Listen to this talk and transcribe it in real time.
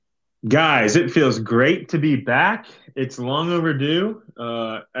Guys, it feels great to be back. It's long overdue.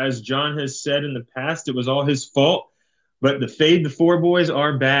 As John has said in the past, it was all his fault. But the Fade the Four boys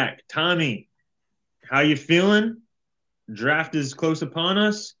are back. Tommy, how you feeling? Draft is close upon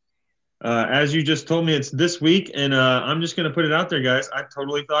us. As you just told me, it's this week, and I'm just going to put it out there, guys. I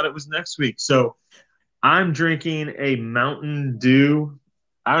totally thought it was next week. So I'm drinking a Mountain Dew.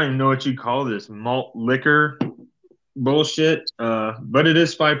 I don't even know what you call this malt liquor bullshit, but it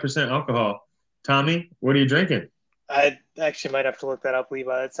is 5% alcohol. Tommy, what are you drinking? I actually might have to look that up,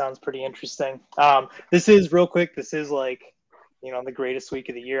 Levi. That sounds pretty interesting. This is real quick. This is the greatest week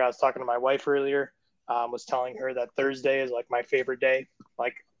of the year. I was talking to my wife earlier. Was telling her that Thursday is like my favorite day,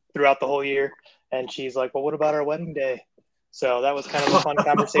 like throughout the whole year. And she's like, "Well, what about our wedding day?" So that was kind of a fun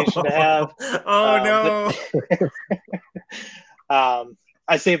conversation to have. Oh But no.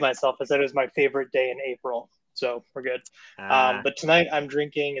 I saved myself. I said it was my favorite day in April. So we're good. Ah, But tonight I'm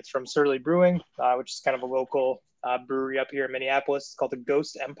drinking. It's from Surly Brewing, which is kind of a local brewery up here in Minneapolis. It's called the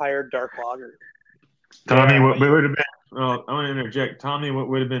Ghost Empire Dark Lager. Tommy, JR, how what about you? would have been, well, I want to interject. Tommy, what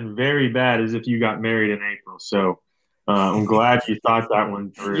would have been very bad is if you got married in April. So I'm glad you thought that one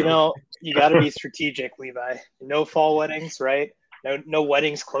You through. know, you got to be strategic, Levi. No fall weddings, right? No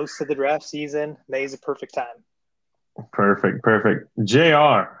weddings close to the draft season. May is a perfect time. Perfect, perfect.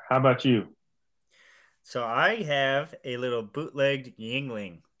 JR, how about you? so I have a little bootlegged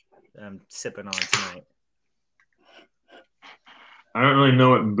Yingling I'm sipping on tonight. I don't really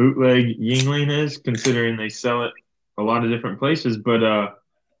know what bootleg Yingling is, considering they sell it a lot of different places. But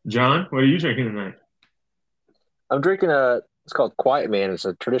John, what are you drinking tonight? I'm drinking it's called Quiet Man. It's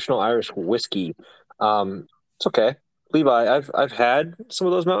a traditional Irish whiskey. It's okay. Levi, I've had some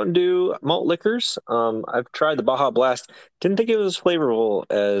of those Mountain Dew malt liquors. I've tried the Baja Blast. Didn't think it was as flavorful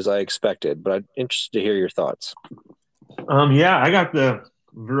as I expected, but I'm interested to hear your thoughts. Yeah, I got the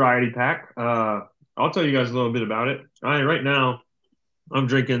variety pack. I'll tell you guys a little bit about it. Right now I'm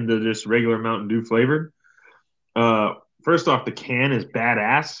drinking the just regular Mountain Dew flavored. Uh, First off, the can is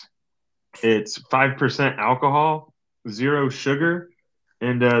badass. It's 5% alcohol, zero sugar,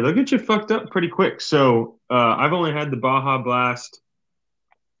 and they'll get you fucked up pretty quick. So I've only had the Baja Blast.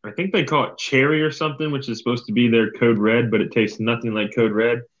 I think they call it cherry or something, which is supposed to be their Code Red, but it tastes nothing like Code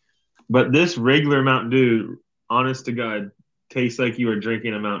Red. But this regular Mountain Dew, honest to God, tastes like you are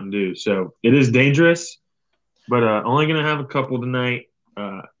drinking a Mountain Dew. So it is dangerous, but only gonna have a couple tonight.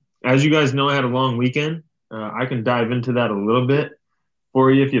 Uh, as you guys know, I had a long weekend. I can dive into that a little bit for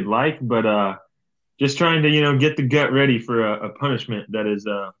you if you'd like, but just trying to get the gut ready for a punishment that is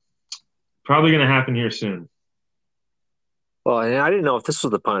probably gonna happen here soon. Well, and I didn't know if this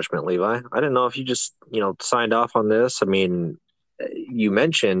was the punishment, Levi. I didn't know if you just, signed off on this. I mean, you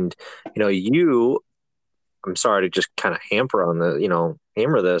mentioned, you I'm sorry to just kind of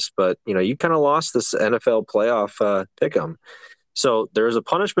hammer this, but you kind of lost this NFL playoff pick'em. So there is a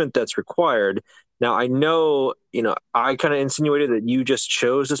punishment that's required. Now I know, I kind of insinuated that you just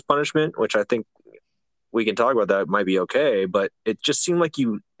chose this punishment, which I think we can talk about that might be okay, but it just seemed like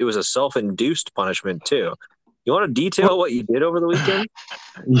it was a self-induced punishment too. You want to Well, detail what you did over the weekend?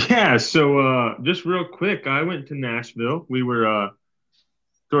 yeah. So just real quick, I went to Nashville. We were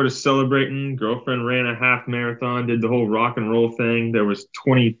sort of celebrating. Girlfriend ran a half marathon, did the whole rock and roll thing. There was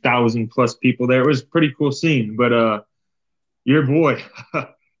 20,000 plus people there. It was a pretty cool scene. But your boy,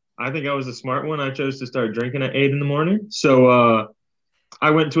 I think I was a smart one. I chose to start drinking at 8 in the morning. So I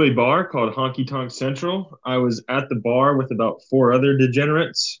went to a bar called Honky Tonk Central. I was at the bar with about four other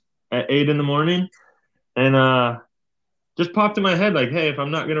degenerates at 8 in the morning, and just popped in my head like, hey, if I'm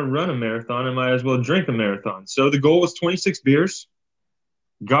not gonna run a marathon, I might as well drink a marathon. So the goal was 26 beers.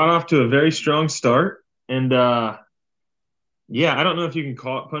 Got off to a very strong start, and yeah, I don't know if you can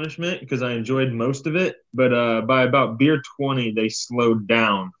call it punishment because I enjoyed most of it, but by about beer 20, they slowed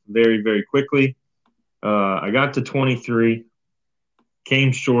down very, very quickly. I got to 23,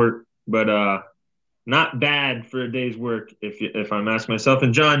 came short, but not bad for a day's work if I'm asking myself.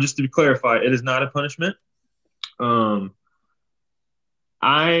 And John, just to clarify, it is not a punishment. Um,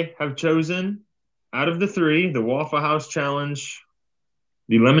 I have chosen out of the three, the Waffle House Challenge,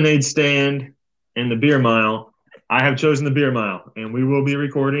 the Lemonade Stand, and the Beer Mile. I have chosen the Beer Mile, and we will be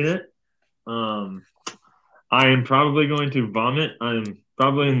recording it. Um, I am probably going to vomit. I'm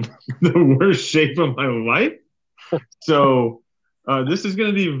probably in the worst shape of my life. So this is going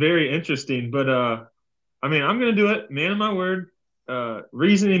to be very interesting. But I mean, I'm going to do it. Man of my word.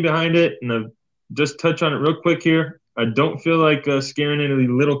 Reasoning behind it, and I'll just touch on it real quick here. I don't feel like scaring any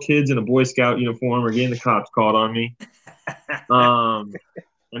little kids in a Boy Scout uniform or getting the cops called on me. Um,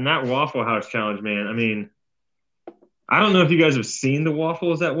 and that Waffle House challenge, man. I mean, I don't know if you guys have seen the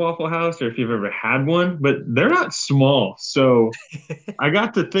waffles at Waffle House or if you've ever had one, but they're not small. So I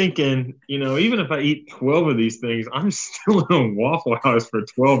got to thinking, even if I eat 12 of these things, I'm still in a Waffle House for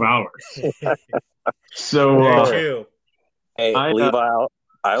 12 hours. So Very true. Hey, Levi,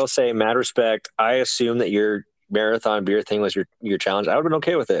 I will say, mad respect. I assume that your marathon beer thing was your challenge. I would have been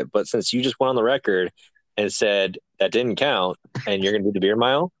okay with it, but since you just went on the record and said that didn't count, and you're going to do the beer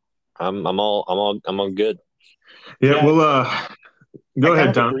mile, I'm all good. Yeah. Well, go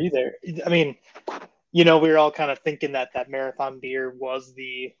ahead, Tom. Agree there. I mean, we were all kind of thinking that marathon beer was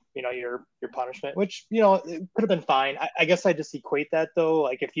the your punishment, which it could have been fine. I guess I just equate that though,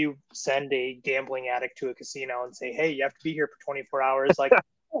 like if you send a gambling addict to a casino and say, hey, you have to be here for 24 hours, like not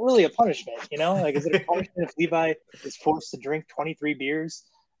really a punishment, like is it a punishment if Levi is forced to drink 23 beers?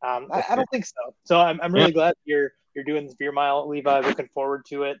 I don't think so. So I'm really glad you're doing this beer mile, Levi. Looking forward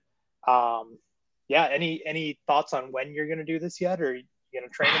to it. Yeah, any thoughts on when you're gonna do this yet, or are you gonna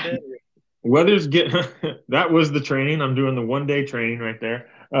train a bit? Weather's that was the training. I'm doing the 1-day training right there.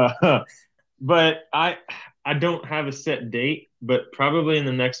 But I don't have a set date, but probably in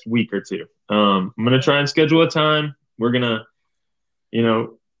the next week or two. I'm gonna try and schedule a time. We're gonna,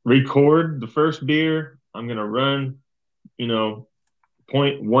 record the first beer. I'm gonna run,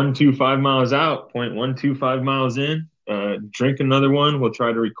 0.125 miles out, 0.125 miles in. Drink another one. We'll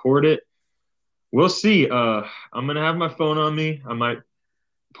try to record it. We'll see. I'm gonna have my phone on me. I might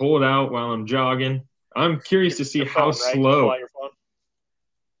pull it out while I'm jogging. I'm curious to see how slow. Pull out your phone.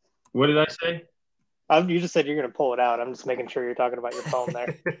 What did I say? You just said you're going to pull it out. I'm just making sure you're talking about your phone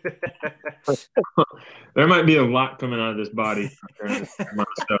there. There might be a lot coming out of this body. So,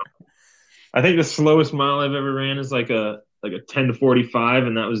 I think the slowest mile I've ever ran is like a 10 to 45,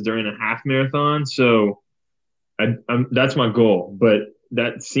 and that was during a half marathon. So that's my goal, but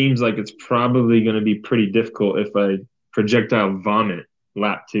that seems like it's probably going to be pretty difficult if I projectile vomit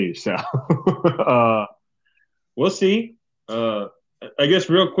lap 2. So we'll see. I guess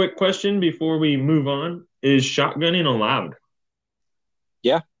real quick question before we move on, is shotgunning allowed?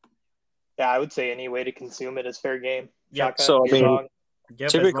 Yeah, I would say any way to consume it is fair game. Yep. So I mean,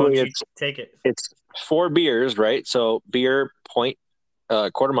 typically take it. It's 4 beers, right? So beer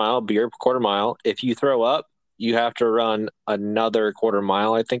quarter mile, beer quarter mile. If you throw up, you have to run another quarter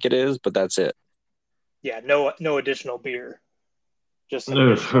mile, I think it is, but that's it. Yeah, no additional beer. Just an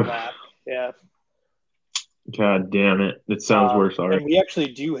additional lap. Yeah. God damn it. It sounds worse already. And we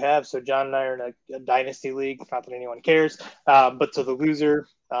actually do have, so John and I are in a dynasty league, not that anyone cares, but so the loser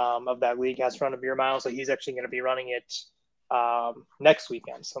of that league has to run a beer mile, so he's actually going to be running it next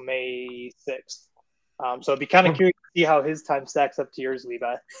weekend, so May 6th. So I'd be kind of curious to see how his time stacks up to yours,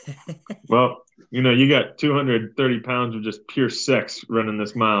 Levi. Well, you got 230 pounds of just pure sex running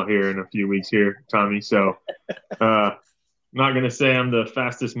this mile here in a few weeks here, Tommy. So not going to say I'm the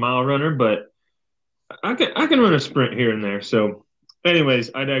fastest mile runner, but I can run a sprint here and there. So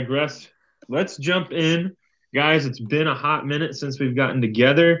anyways, I digress. Let's jump in. Guys, it's been a hot minute since we've gotten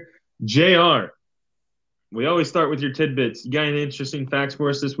together. JR, we always start with your tidbits. You got any interesting facts for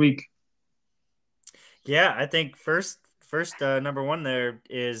us this week? Yeah, I think first number one there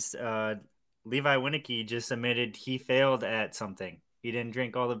is Levi Winicki just admitted he failed at something. He didn't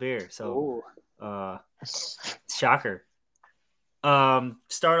drink all the beer. So shocker.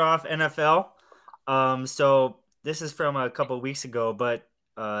 Start off NFL. So this is from a couple of weeks ago, but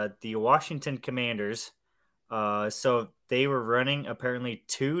the Washington Commanders, so they were running apparently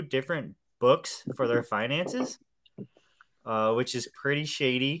 2 different books for their finances, which is pretty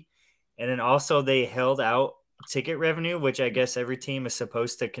shady. And then also they held out ticket revenue, which I guess every team is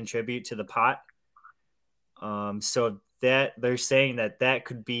supposed to contribute to the pot. So that they're saying that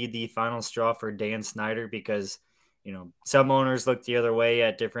could be the final straw for Dan Snyder because some owners look the other way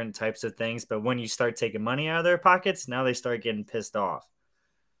at different types of things, but when you start taking money out of their pockets, now they start getting pissed off.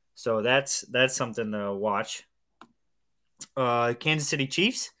 So that's something to watch. Kansas City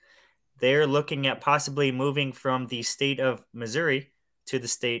Chiefs, they're looking at possibly moving from the state of Missouri to the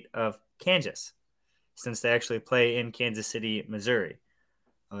state of Kansas, since they actually play in Kansas City, Missouri.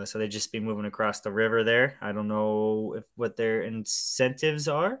 So they just be moving across the river there. I don't know what their incentives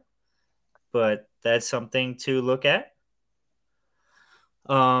are, but that's something to look at.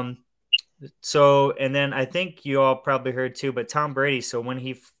 So, and then I think you all probably heard too, but Tom Brady, so when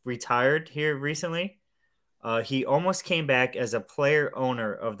he retired here recently, he almost came back as a player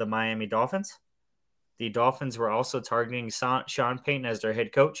owner of the Miami Dolphins. The Dolphins were also targeting Sean Payton as their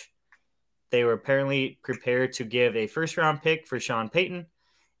head coach. They were apparently prepared to give a first-round pick for Sean Payton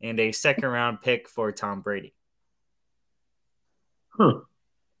and a second-round pick for Tom Brady. Huh.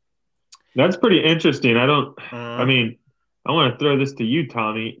 That's pretty interesting. I mean, I want to throw this to you,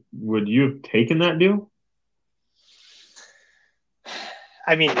 Tommy. Would you have taken that deal?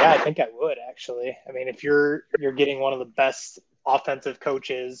 I mean, yeah, I think I would actually. I mean, if you're getting one of the best offensive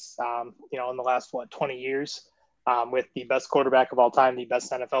coaches, in the last 20 years, with the best quarterback of all time, the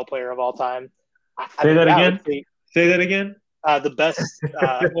best NFL player of all time. Say that again. Say that again. The best,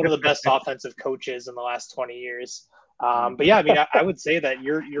 one of the best offensive coaches in the last 20 years. But yeah, I mean, I would say that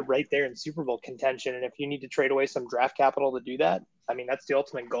you're right there in Super Bowl contention, and if you need to trade away some draft capital to do that, I mean, that's the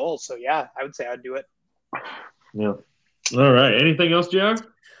ultimate goal. So yeah, I would say I'd do it. Yeah. All right. Anything else, JR?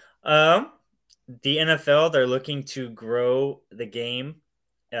 The NFL, they're looking to grow the game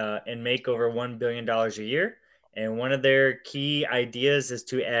and make over $1 billion a year. And one of their key ideas is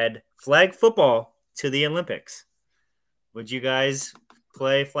to add flag football to the Olympics. Would you guys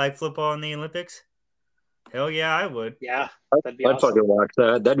play flag football in the Olympics? Hell yeah, I would. Yeah, that'd be awesome. I'd fucking watch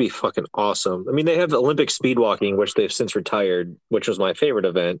that. That'd be fucking awesome. I mean, they have Olympic speed walking, which they've since retired, which was my favorite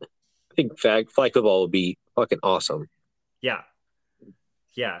event. I think flag football would be fucking awesome. Yeah.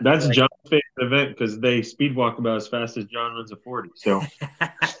 Yeah. That's John's favorite event because they speed walk about as fast as John runs a 40. So,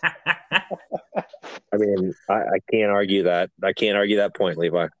 I mean, I can't argue that. I can't argue that point,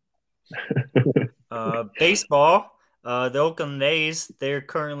 Levi. Baseball, the Oakland A's, they're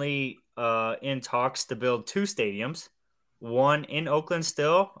currently in talks to build 2 stadiums, one in Oakland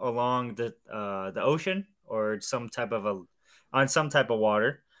still along the ocean or on some type of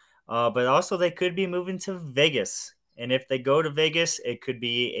water, but also they could be moving to Vegas. And if they go to Vegas, it could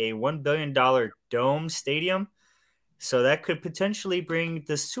be a $1 billion dome stadium. So that could potentially bring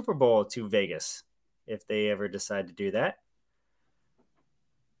the Super Bowl to Vegas if they ever decide to do that.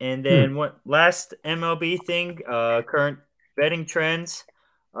 And then what last MLB thing, current betting trends,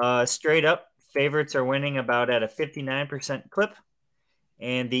 straight up favorites are winning about at a 59% clip.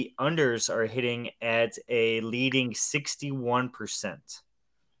 And the unders are hitting at a leading 61%.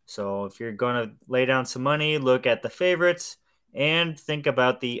 So if you're going to lay down some money, look at the favorites and think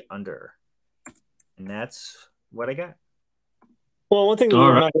about the under. And that's what I got. Well, one thing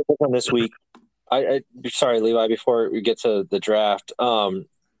we're not going to look on this week, sorry, Levi, before we get to the draft, the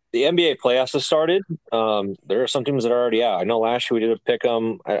NBA playoffs have started. There are some teams that are already out. I know last year we did a pick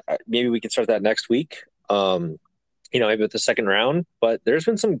 'em. Maybe we could start that next week, maybe with the second round. But there's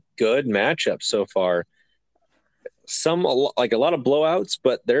been some good matchups so far. Some like a lot of blowouts,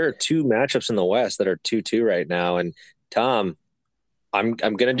 but there are 2 matchups in the West that are 2-2 right now. And Tom, I'm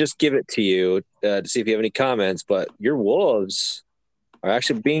gonna just give it to you to see if you have any comments. But your Wolves are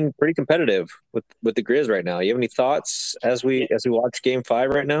actually being pretty competitive with the Grizz right now. You have any thoughts as we watch Game 5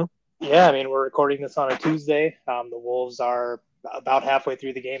 right now? Yeah, I mean, we're recording this on a Tuesday. The Wolves are about halfway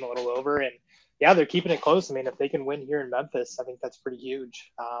through the game, a little over, and yeah, they're keeping it close. I mean, if they can win here in Memphis, I think that's pretty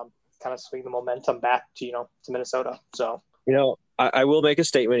huge. Kind of swing the momentum back to Minnesota. So I will make a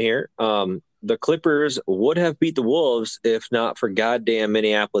statement here. The Clippers would have beat the Wolves if not for goddamn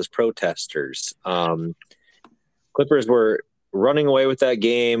Minneapolis protesters. Clippers were running away with that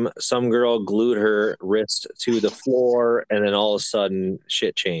game. Some girl glued her wrist to the floor, and then all of a sudden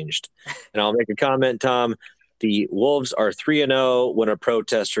shit changed. And I'll make a comment, Tom. The Wolves are 3-0 when a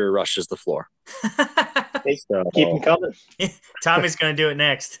protester rushes the floor. Keep them coming. Tommy's going to do it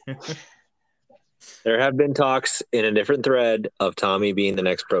next. There have been talks in a different thread of Tommy being the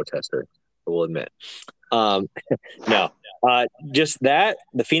next protester, I will admit. Just that.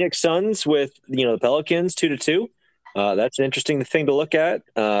 The Phoenix Suns with the Pelicans 2-2. That's an interesting thing to look at.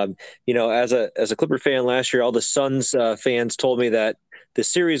 As a Clipper fan last year, all the Suns fans told me that the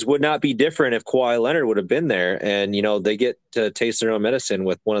series would not be different if Kawhi Leonard would have been there. And, they get to taste their own medicine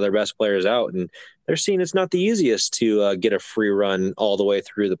with one of their best players out. And they're seeing it's not the easiest to get a free run all the way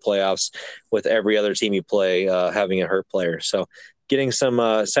through the playoffs with every other team you play having a hurt player. So getting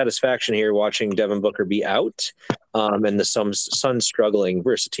some satisfaction here watching Devin Booker be out and the Suns struggling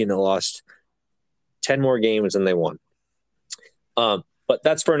versus a team that lost 10 more games than they won. But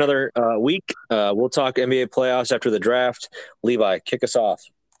that's for another week. We'll talk NBA playoffs after the draft. Levi, kick us off.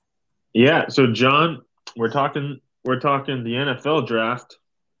 Yeah. So John, we're talking the NFL draft.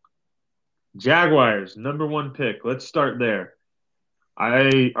 Jaguars, number 1 pick. Let's start there.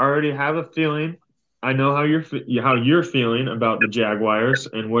 I already have a feeling. I know how you're feeling about the Jaguars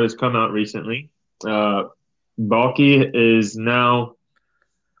and what has come out recently. Balky is now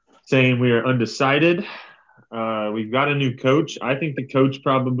saying we are undecided. We've got a new coach. I think the coach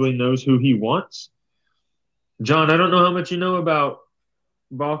probably knows who he wants. John, I don't know how much you know about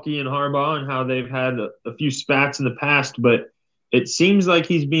Balky and Harbaugh and how they've had a few spats in the past, but it seems like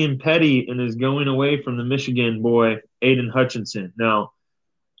he's being petty and is going away from the Michigan boy, Aiden Hutchinson. Now,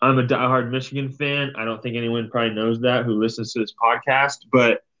 I'm a diehard Michigan fan. I don't think anyone probably knows that who listens to this podcast,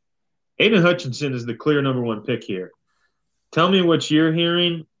 but Aiden Hutchinson is the clear number one pick here. Tell me what you're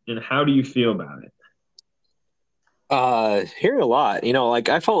hearing and how do you feel about it? Hearing a lot, like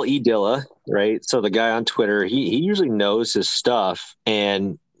I follow E Dilla, right? So the guy on Twitter, he usually knows his stuff,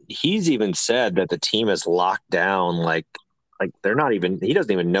 and he's even said that the team is locked down. Like they're not even. He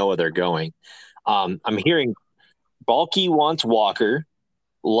doesn't even know where they're going. I'm hearing Balky wants Walker,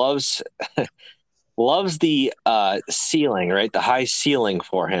 loves the ceiling, right? The high ceiling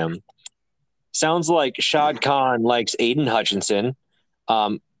for him. Sounds like Shad Khan likes Aiden Hutchinson.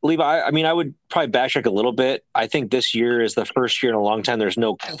 Levi, I would probably backtrack a little bit. I think this year is the first year in a long time there's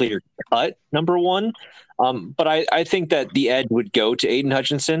no clear cut number one. But I think that the edge would go to Aiden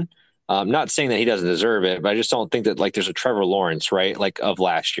Hutchinson. Not saying that he doesn't deserve it, but I just don't think that like there's a Trevor Lawrence, right? Like of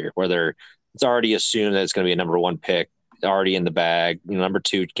last year, it's already assumed that it's going to be a number one pick, already in the bag. Number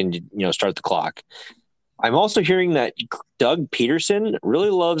two can start the clock. I'm also hearing that Doug Peterson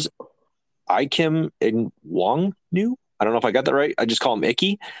really loves Ikem Nwangwu. I don't know if I got that right. I just call him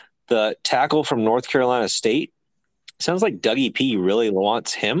Icky, the tackle from North Carolina State. Sounds like Dougie P really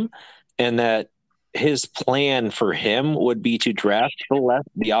wants him, and that his plan for him would be to draft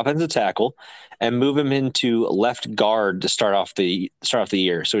the offensive tackle and move him into left guard to start off the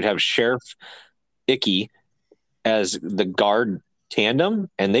year. So we'd have Sheriff Icky as the guard tandem,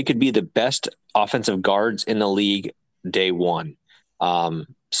 and they could be the best offensive guards in the league day one.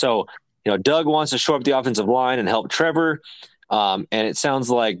 So Doug wants to shore up the offensive line and help Trevor. And it sounds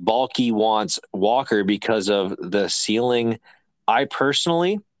like Balky wants Walker because of the ceiling. I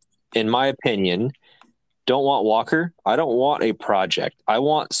personally, in my opinion, don't want Walker. I don't want a project. I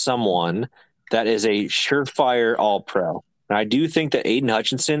want someone that is a surefire all-pro. And I do think that Aiden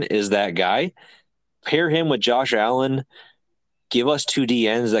Hutchinson is that guy. Pair him with Josh Allen. Give us two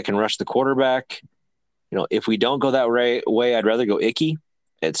DNs that can rush the quarterback. If we don't go that way, I'd rather go Icky.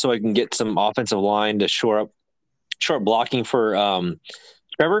 So I can get some offensive line to shore up blocking for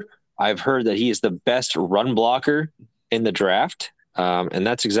Trevor. I've heard that he is the best run blocker in the draft, and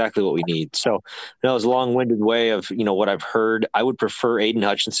that's exactly what we need. So that was a long-winded way of what I've heard. I would prefer Aiden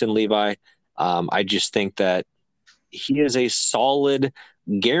Hutchinson, Levi. I just think that he is a solid,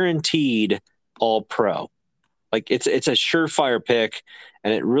 guaranteed all-pro. Like it's a surefire pick,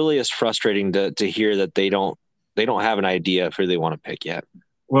 and it really is frustrating to hear that they don't have an idea of who they want to pick yet.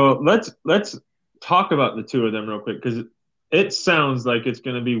 Well, let's talk about the two of them real quick because it sounds like it's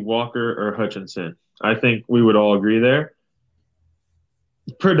going to be Walker or Hutchinson. I think we would all agree there.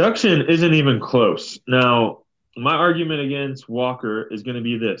 Production isn't even close. Now, my argument against Walker is going to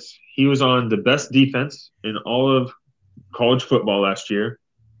be this. He was on the best defense in all of college football last year.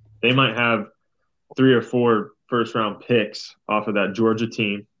 They might have 3 or 4 first-round picks off of that Georgia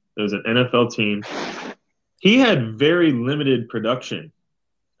team. It was an NFL team. He had very limited production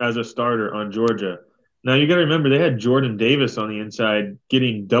as a starter on Georgia. Now, you got to remember, they had Jordan Davis on the inside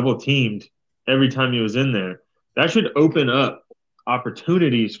getting double-teamed every time he was in there. That should open up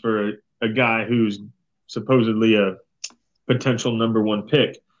opportunities for a guy who's supposedly a potential number one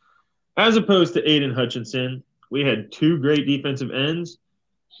pick. As opposed to Aiden Hutchinson, we had 2 great defensive ends,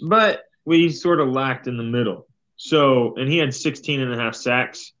 but we sort of lacked in the middle. So, and he had 16.5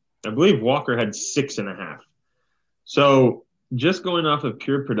 sacks. I believe Walker had 6.5. So, just going off of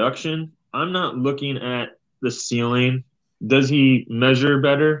pure production, I'm not looking at the ceiling. Does he measure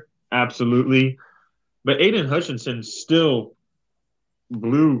better? Absolutely. But Aiden Hutchinson still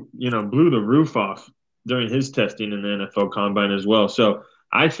blew the roof off during his testing in the NFL Combine as well. So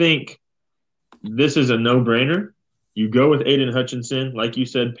I think this is a no-brainer. You go with Aiden Hutchinson, like you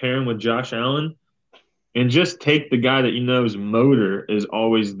said, pair him with Josh Allen, and just take the guy that his motor is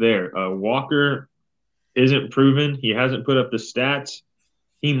always there. Walker isn't proven. He hasn't put up the stats.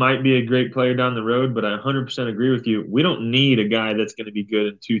 He might be a great player down the road, but I 100% agree with you. We don't need a guy that's going to be good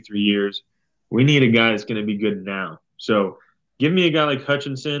in 2-3 years. We need a guy that's going to be good now. So give me a guy like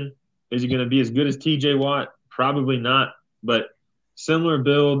Hutchinson. Is he going to be as good as TJ Watt? Probably not, but similar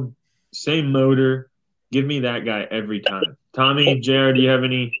build, same motor. Give me that guy every time. Tommy, Jared, do you have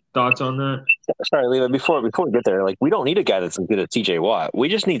any thoughts on that? Sorry, Levi, before we get there, we don't need a guy that's as good as TJ Watt. We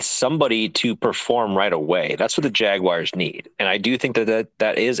just need somebody to perform right away. That's what the Jaguars need. And I do think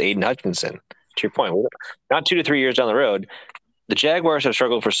that is Aiden Hutchinson. To your point, not 2 to 3 years down the road. The Jaguars have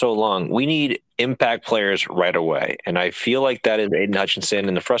struggled for so long. We need impact players right away. And I feel like that is Aiden Hutchinson.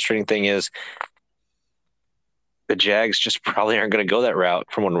 And the frustrating thing is the Jags just probably aren't going to go that route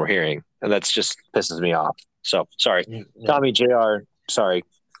from what we're hearing. And that's just pisses me off. So, sorry. Yeah. Tommy, JR, sorry.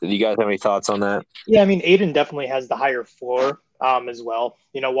 Do you guys have any thoughts on that? Yeah, I mean, Aiden definitely has the higher floor. as well.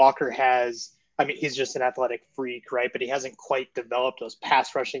 Walker he's just an athletic freak, right? But he hasn't quite developed those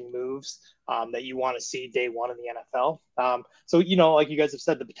pass rushing moves that you want to see day one in the NFL. So, like you guys have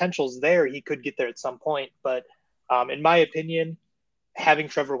said, the potential's there. He could get there at some point. But in my opinion, having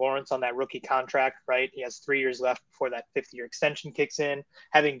Trevor Lawrence on that rookie contract, right? He has 3 years left before that 5th-year extension kicks in.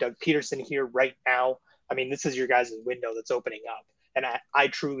 Having Doug Peterson here right now, this is your guys' window that's opening up. And I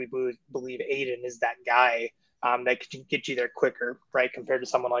truly believe Aiden is that guy that can get you there quicker, right, compared to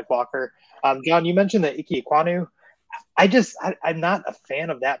someone like Walker. John, you mentioned that Ike Ekwonu. I'm not a fan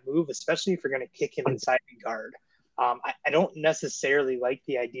of that move, especially if you're going to kick him inside the guard. I don't necessarily like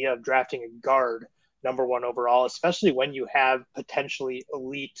the idea of drafting a guard number 1 overall, especially when you have potentially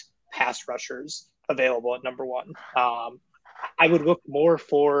elite pass rushers available at number 1. I would look more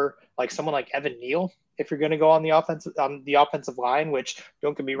for like someone like Evan Neal if you're going to go on the offensive line, which,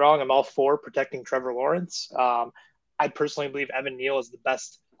 don't get me wrong, I'm all for protecting Trevor Lawrence. I personally believe Evan Neal is the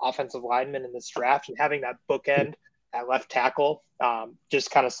best offensive lineman in this draft, and having that bookend at left tackle just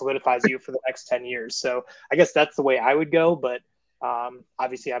kind of solidifies you for the next 10 years. So I guess that's the way I would go, but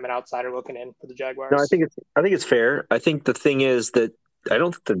obviously I'm an outsider looking in for the Jaguars. No, I think it's fair. I think the thing is that I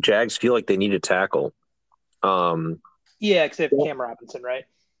don't think the Jags feel like they need a tackle. Yeah, except Cam Robinson, right?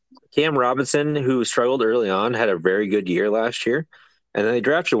 Cam Robinson, who struggled early on, had a very good year last year. And then they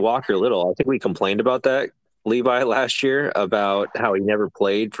drafted Walker Little. I think we complained about that, Levi, last year, about how he never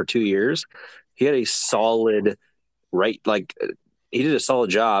played for 2 years. He had a solid he did a solid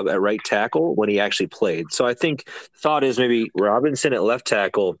job at right tackle when he actually played. So I think the thought is maybe Robinson at left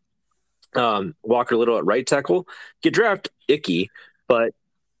tackle, Walker Little at right tackle. You draft Icky, but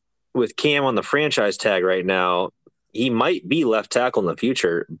with Cam on the franchise tag right now, he might be left tackle in the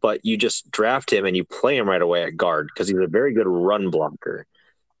future, but you just draft him and you play him right away at guard because he's a very good run blocker.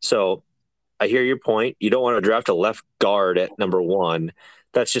 So I hear your point. You don't want to draft a left guard at number 1.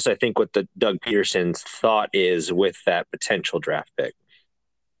 That's just, I think, what the Doug Peterson's thought is with that potential draft pick.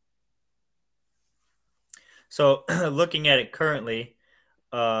 So looking at it currently,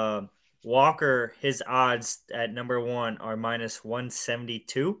 Walker, his odds at number 1 are minus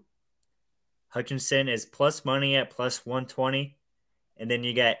 172. Hutchinson is plus money at plus 120. And then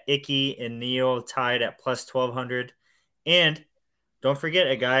you got Icky and Neal tied at plus 1,200. And don't forget,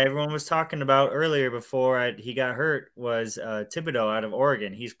 a guy everyone was talking about earlier before he got hurt was Thibodeau out of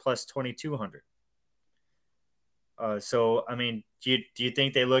Oregon. He's plus 2,200. So, do you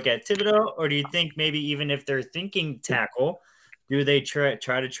think they look at Thibodeau, or do you think maybe even if they're thinking tackle, do they try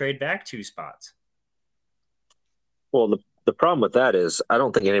to trade back 2 spots? Well, the problem with that is I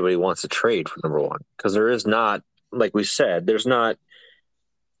don't think anybody wants to trade for number 1 because there is not, like we said, there's not.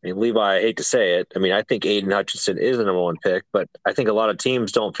 Levi, I hate to say it. I think Aiden Hutchinson is the number 1 pick, but I think a lot of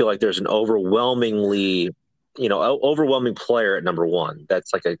teams don't feel like there's an overwhelming player at number 1.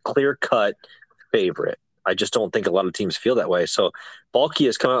 That's like a clear-cut favorite. I just don't think a lot of teams feel that way. So Balky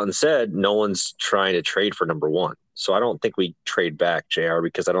has come out and said no one's trying to trade for number 1. So I don't think we trade back, JR,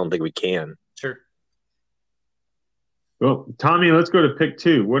 because I don't think we can. Sure. Well, Tommy, let's go to pick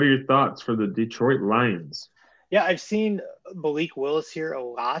 2. What are your thoughts for the Detroit Lions? Yeah, I've seen Malik Willis here a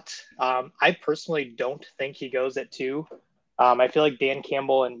lot. I personally don't think he goes at 2. I feel like Dan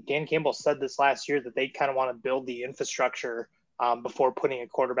Campbell said this last year that they kind of want to build the infrastructure before putting a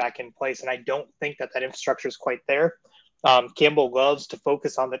quarterback in place. And I don't think that infrastructure is quite there. Campbell loves to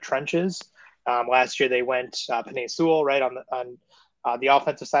focus on the trenches. Last year they went Penei Sewell right on the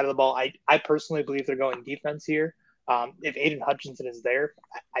offensive side of the ball. I personally believe they're going defense here. If Aiden Hutchinson is there,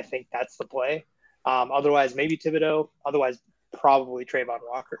 I think that's the play. Otherwise, maybe Thibodeau. Otherwise, probably Trayvon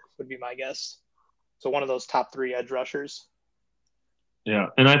Walker would be my guess. So one of those top 3 edge rushers. Yeah,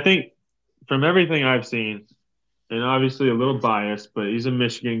 and I think from everything I've seen, and obviously a little biased, but he's a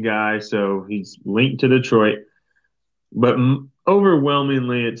Michigan guy, so he's linked to Detroit. But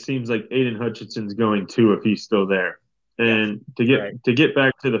overwhelmingly, it seems like Aiden Hutchinson's going 2 if he's still there. And to get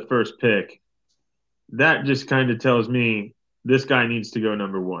back to the first pick, that just kind of tells me this guy needs to go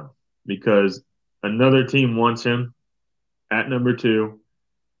number 1 because another team wants him at number 2.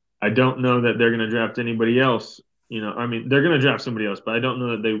 I don't know that they're going to draft anybody else. They're going to draft somebody else, but I don't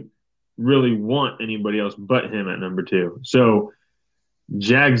know that they really want anybody else but him at number 2. So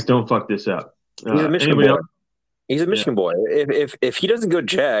Jags don't fuck this up. He's a Michigan boy. He's a Michigan boy. If he doesn't go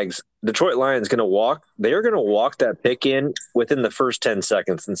Jags, Detroit Lions going to walk. They're going to walk that pick in within the first 10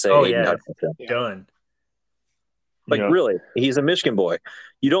 seconds and say, done. Really, he's a Michigan boy.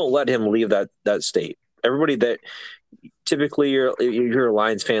 You don't let him leave that state. Everybody that typically you're a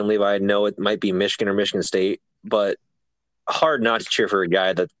Lions fan, Levi, I know it might be Michigan or Michigan State, but hard not to cheer for a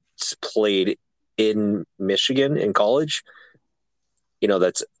guy that's played in Michigan in college.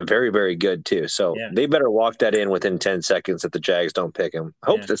 that's very, very good too. So Yeah. they better walk that in within 10 seconds if the Jags don't pick him. I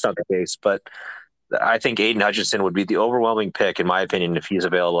hope that's not the case, but I think Aiden Hutchinson would be the overwhelming pick, in my opinion, if he's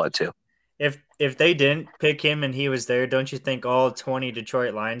available at 2. If they didn't pick him and he was there, don't you think all 20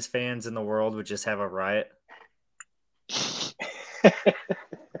 Detroit Lions fans in the world would just have a riot?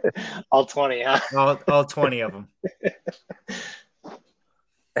 All 20, huh? All 20 of them.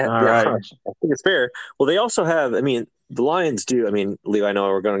 All right. I think it's fair. Well, they also have, the Lions do, Leo, I know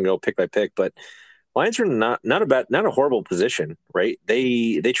we're going to go pick by pick, but Lions are not a horrible position, right?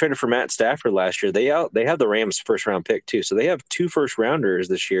 They traded for Matt Stafford last year. They have the Rams first round pick too. So they have 2 first rounders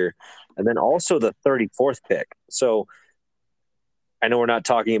this year and then also the 34th pick. So I know we're not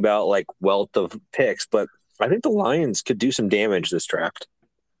talking about like wealth of picks, but I think the Lions could do some damage this draft.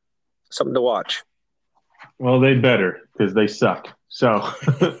 Something to watch. Well, they better because they suck. So,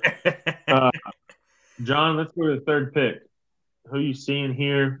 John, let's go to the 3rd pick. Who are you seeing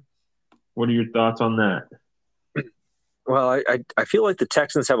here? What are your thoughts on that? Well, I feel like the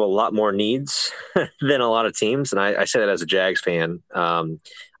Texans have a lot more needs than a lot of teams, and I say that as a Jags fan.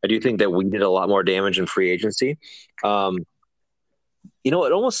 I do think that we did a lot more damage in free agency. It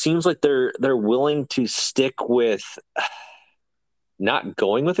almost seems like they're willing to stick with not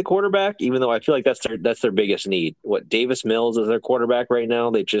going with a quarterback, even though I feel like that's their biggest need. What, Davis Mills is their quarterback right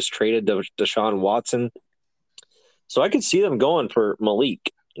now. They just traded Deshaun Watson. So I could see them going for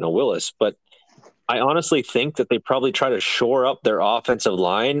Malik, Willis, but I honestly think that they probably try to shore up their offensive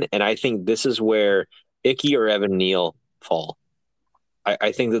line, and I think this is where Ickey or Evan Neal fall.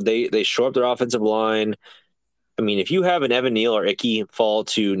 I think that they shore up their offensive line. If you have an Evan Neal or Ickey fall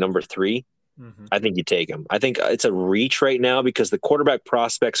to number 3, I think you take him. I think it's a reach right now because the quarterback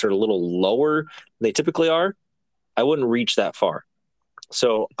prospects are a little lower than they typically are. I wouldn't reach that far.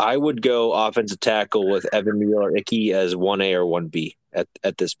 So I would go offensive tackle with Evan Neal or Ickey as 1A or 1B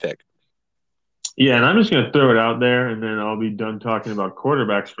at this pick. Yeah, and I'm just going to throw it out there, and then I'll be done talking about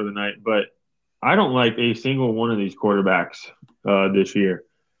quarterbacks for the night. But I don't like a single one of these quarterbacks this year.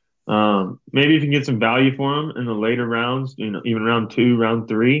 Maybe if you can get some value for them in the later rounds, even round 2, round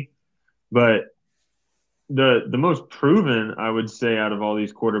 3. But the most proven, I would say, out of all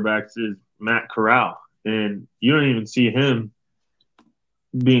these quarterbacks is Matt Corral. And you don't even see him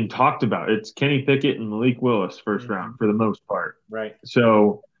being talked about. It's Kenny Pickett and Malik Willis first round for the most part. Right.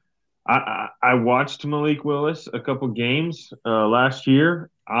 So I watched Malik Willis a couple games last year.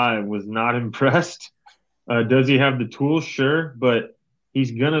 I was not impressed. Does he have the tools? Sure. But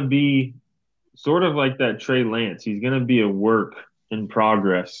he's going to be sort of like that Trey Lance. He's going to be a work in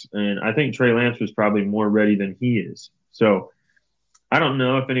progress. And I think Trey Lance was probably more ready than he is. So I don't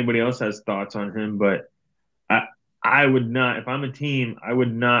know if anybody else has thoughts on him, but I would not, if I'm a team, I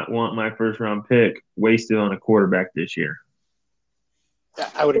would not want my first round pick wasted on a quarterback this year.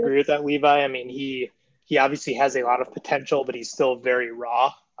 I would agree with that, Levi. He obviously has a lot of potential, but he's still very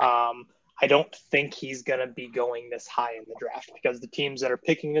raw. I don't think he's going to be going this high in the draft because the teams that are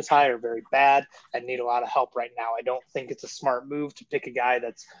picking this high are very bad and need a lot of help right now. I don't think it's a smart move to pick a guy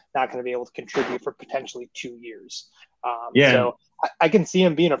that's not going to be able to contribute for potentially 2 years. So I can see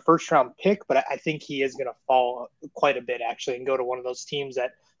him being a first-round pick, but I think he is going to fall quite a bit, actually, and go to one of those teams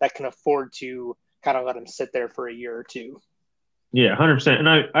that can afford to kind of let him sit there for a year or 2. Yeah, 100%. And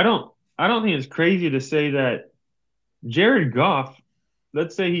I don't think it's crazy to say that Jared Goff,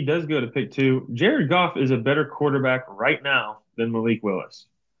 let's say he does go to pick 2, Jared Goff is a better quarterback right now than Malik Willis.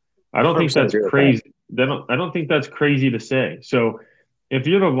 I don't think that's crazy. I don't think that's crazy to say. So if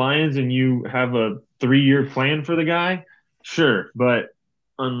you're the Lions and you have a 3-year plan for the guy, sure. But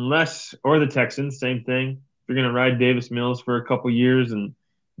or the Texans, same thing. You're going to ride Davis Mills for a couple years and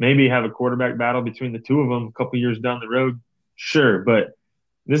maybe have a quarterback battle between the 2 of them a couple years down the road, sure. But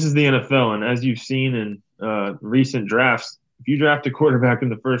this is the NFL, and as you've seen in recent drafts, if you draft a quarterback in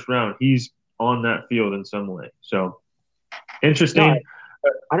the first round, he's on that field in some way. So, interesting.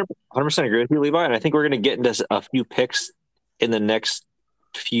 No, 100% agree with you, Levi. And I think we're going to get into a few picks in the next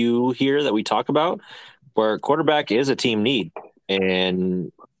few here that we talk about where quarterback is a team need.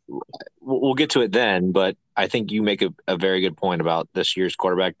 And we'll get to it then. But I think you make a very good point about this year's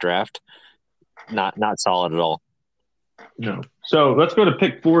quarterback draft. Not solid at all. No. So let's go to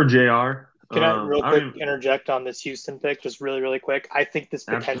pick 4, JR. Can I real quick interject on this Houston pick, just really, really quick? I think this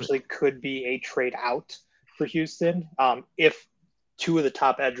potentially could be a trade out for Houston if 2 of the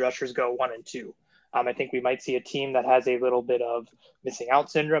top edge rushers go 1 and 2. I think we might see a team that has a little bit of missing out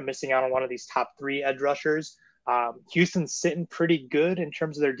syndrome, missing out on one of these top 3 edge rushers. Houston's sitting pretty good in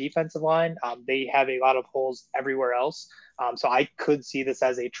terms of their defensive line. They have a lot of holes everywhere else. So I could see this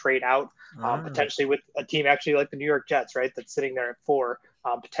as a trade out, potentially with a team actually like the New York Jets, right? That's sitting there at 4,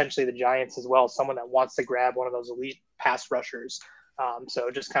 potentially the Giants as well. Someone that wants to grab one of those elite pass rushers. So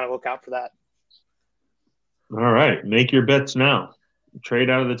just kind of look out for that. All right. Make your bets now. Trade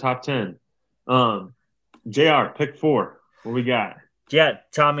out of the top 10. JR, pick 4. What we got? Yeah,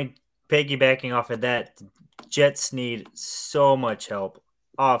 Tommy, piggybacking off of that, Jets need so much help.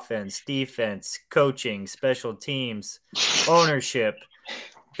 Offense, defense, coaching, special teams, ownership.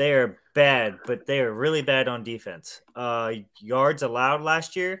 They are bad, but they are really bad on defense. Yards allowed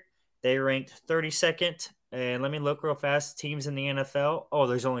last year, they ranked 32nd. And let me look real fast. Teams in the NFL,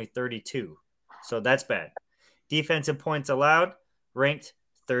 there's only 32. So that's bad. Defensive points allowed, ranked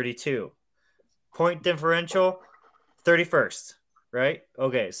 32. Point differential, 31st. Right?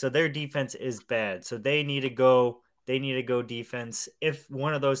 Okay, so their defense is bad. So they need to go defense. If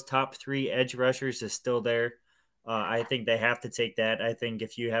one of those top 3 edge rushers is still there, I think they have to take that. I think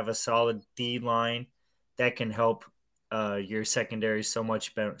if you have a solid D line, that can help your secondary so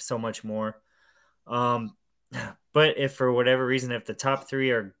much better, so much more. But if for whatever reason, if the top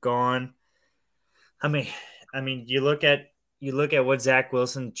 3 are gone, I mean, you look at what Zach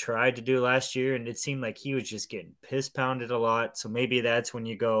Wilson tried to do last year, and it seemed like he was just getting piss pounded a lot. So maybe that's when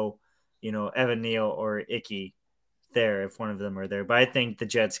you go, Evan Neal or Icky there if one of them are there. But I think the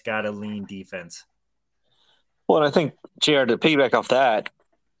Jets got a lean defense. Well, and I think, JR, to piggyback off that,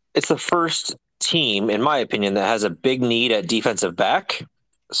 it's the first team, in my opinion, that has a big need at defensive back.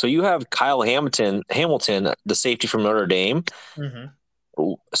 So you have Kyle Hamilton, the safety from Notre Dame.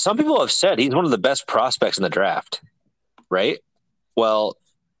 Mm-hmm. Some people have said he's one of the best prospects in the draft, right? Well,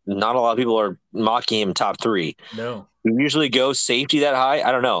 not a lot of people are mocking him top 3. No. You usually go safety that high.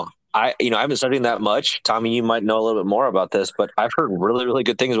 I don't know. I haven't studied that much. Tommy, you might know a little bit more about this, but I've heard really, really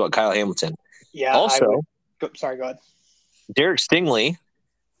good things about Kyle Hamilton. Yeah. Also, sorry, go ahead. Derek Stingley,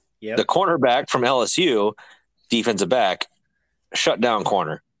 the cornerback from LSU, defensive back, shut down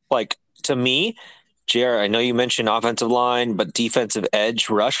corner. Like, to me, JR, I know you mentioned offensive line, but defensive edge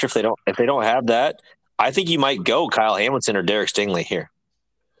rush, if they don't have that, I think you might go Kyle Hamilton or Derek Stingley here.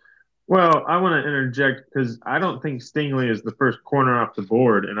 Well, I want to interject because I don't think Stingley is the first corner off the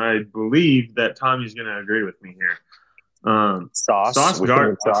board, and I believe that Tommy's going to agree with me here. Sauce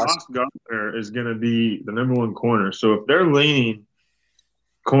Gardner is going to be the number 1 corner. So if they're leaning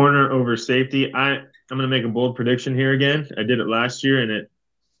corner over safety, I'm going to make a bold prediction here again. I did it last year, and it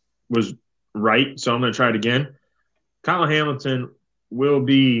was right, so I'm going to try it again. Kyle Hamilton will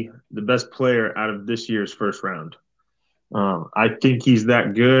be the best player out of this year's first round. I think he's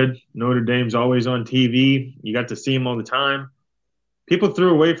that good. Notre Dame's always on TV. You got to see him all the time. People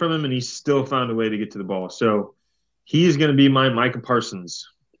threw away from him, and he still found a way to get to the ball. So he is going to be my Micah Parsons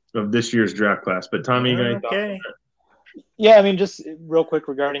of this year's draft class. But Tommy, okay. Yeah, I mean, just real quick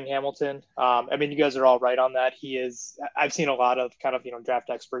regarding Hamilton. I mean, you guys are all right on that. He is. I've seen a lot of kind of draft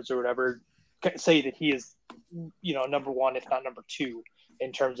experts or whatever say that he is number 1, if not number 2,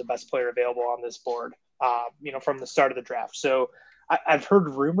 in terms of best player available on this board. From the start of the draft. So I've heard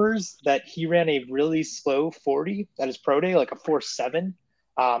rumors that he ran a really slow 40 at his pro day, like a 4.7.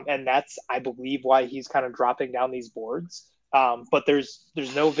 And that's, I believe, why he's kind of dropping down these boards. But there's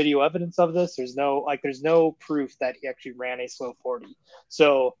no video evidence of this. There's no proof that he actually ran a slow 40.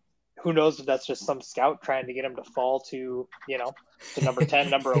 So who knows if that's just some scout trying to get him to fall to number 10,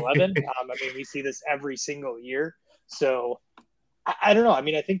 number 11. I mean, we see this every single year. So I don't know. I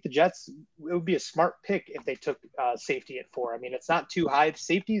mean, I think the Jets, it would be a smart pick if they took safety at 4. I mean, it's not too high.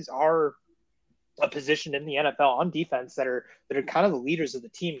 Safeties are a position in the NFL on defense that are kind of the leaders of the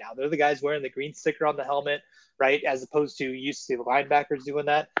team now. They're the guys wearing the green sticker on the helmet, right? As opposed to you used to see the linebackers doing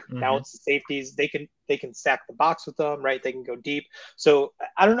that. Mm-hmm. Now it's the safeties. They can stack the box with them, right? They can go deep. So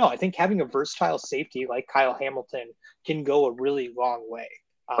I don't know. I think having a versatile safety like Kyle Hamilton can go a really long way.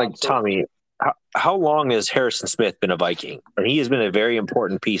 Tommy, how long has Harrison Smith been a Viking? I mean, he has been a very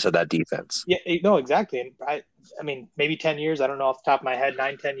important piece of that defense. Yeah, no, exactly. And I mean, maybe 10 years. I don't know off the top of my head,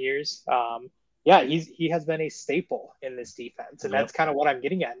 9-10 years. Yeah, he has been a staple in this defense, and that's kind of what I'm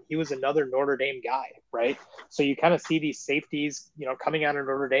getting at. He was another Notre Dame guy, right? So you kind of see these safeties, coming out of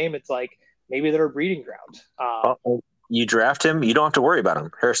Notre Dame. It's like maybe they're a breeding ground. You draft him, you don't have to worry about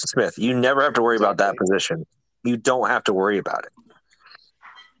him. Harrison Smith, you never have to worry about that position. You don't have to worry about it.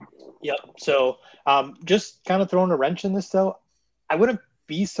 Yep. So just kind of throwing a wrench in this, though, I wouldn't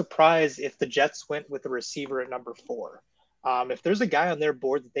be surprised if the Jets went with a receiver at number 4. If there's a guy on their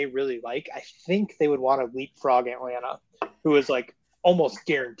board that they really like, I think they would want to leapfrog Atlanta, who is like almost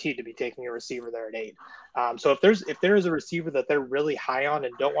guaranteed to be taking a receiver there at 8. So if there is a receiver that they're really high on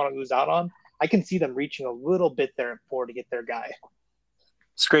and don't want to lose out on, I can see them reaching a little bit there at 4 to get their guy.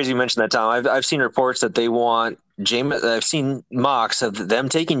 It's crazy you mentioned that, Tom. I've seen reports that they want I've seen mocks of them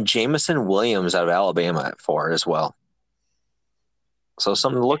taking Jameson Williams out of Alabama at 4 as well. So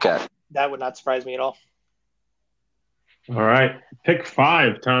something to look at. That would not surprise me at all. All right. Pick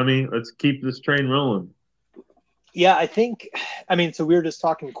 5, Tommy. Let's keep this train rolling. Yeah, so we were just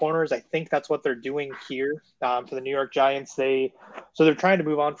talking corners. I think that's what they're doing here for the New York Giants. They're trying to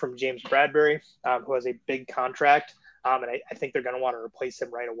move on from James Bradbury, who has a big contract, and I think they're going to want to replace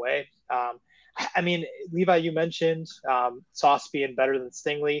him right away. Levi, you mentioned Sauce being better than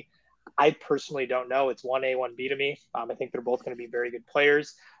Stingley. I personally don't know. It's 1A, 1B to me. I think they're both going to be very good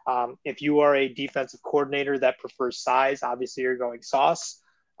players. If you are a defensive coordinator that prefers size, obviously you're going Sauce.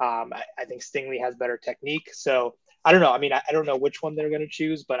 I think Stingley has better technique. So I don't know. I don't know which one they're going to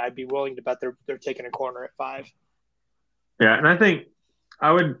choose, but I'd be willing to bet they're taking a corner at 5. Yeah, and I think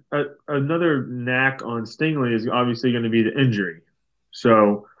another knack on Stingley is obviously going to be the injury.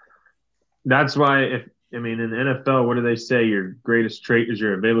 So that's why in the NFL, what do they say? Your greatest trait is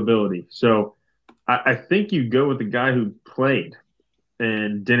your availability. So I think you go with the guy who played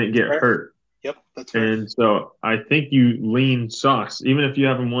and didn't get hurt. Yep, that's right. And so I think you lean Sauce. Even if you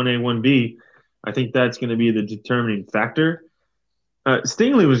have him 1A, 1B, I think that's going to be the determining factor.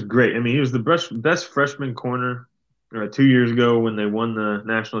 Stingley was great. He was the best freshman corner 2 years ago when they won the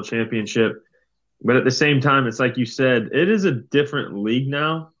national championship. But at the same time, it's like you said, it is a different league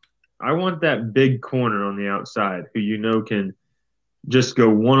now. I want that big corner on the outside who can just go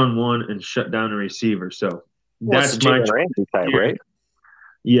one-on-one and shut down a receiver. So that's my Ramsey type, right?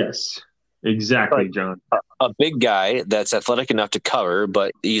 Yes, exactly, John. A big guy that's athletic enough to cover,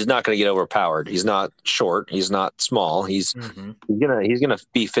 but he's not going to get overpowered. He's not short. He's not small. He's gonna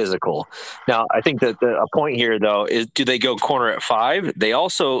be physical. Now, I think that a point here though is, do they go corner at 5? They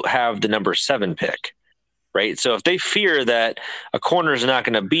also have the number 7 pick. Right. So if they fear that a corner is not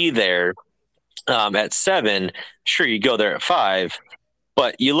going to be there at 7, sure, you go there at 5.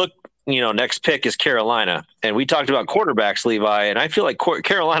 But you look, next pick is Carolina. And we talked about quarterbacks, Levi, and I feel like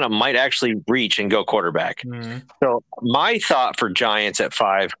Carolina might actually reach and go quarterback. Mm-hmm. So my thought for Giants at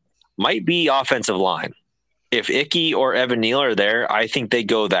 5 might be offensive line. If Ickey or Evan Neal are there, I think they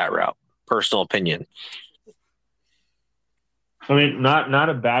go that route. Personal opinion. Not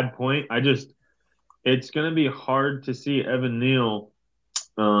a bad point. It's going to be hard to see Evan Neal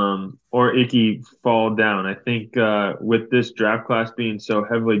or Ickey fall down. I think with this draft class being so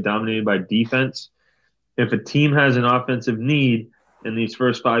heavily dominated by defense, if a team has an offensive need in these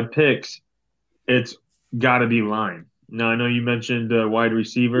first 5 picks, it's got to be line. Now, I know you mentioned wide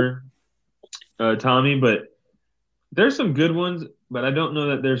receiver, Tommy, but there's some good ones, but I don't know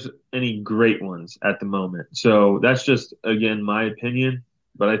that there's any great ones at the moment. So that's just, again, my opinion.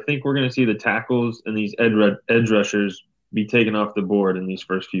 But I think we're going to see the tackles and these edge rushers be taken off the board in these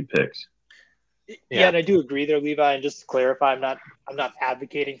first few picks. Yeah, and I do agree there, Levi. And just to clarify, I'm not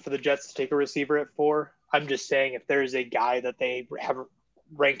advocating for the Jets to take a receiver at 4. I'm just saying if there's a guy that they have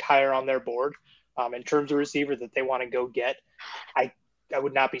ranked higher on their board in terms of receiver that they want to go get, I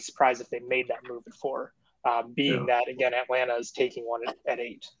would not be surprised if they made that move at 4. That again, Atlanta is taking one at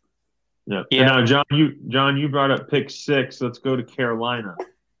 8. Yeah. And now, John, you brought up pick 6. Let's go to Carolina.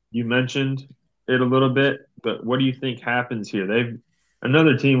 You mentioned it a little bit, but what do you think happens here? They've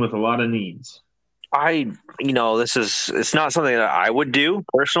another team with a lot of needs. It's not something that I would do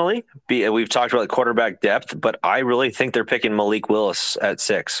personally. We've talked about quarterback depth, but I really think they're picking Malik Willis at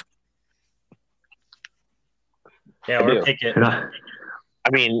 6. Yeah, or pick it.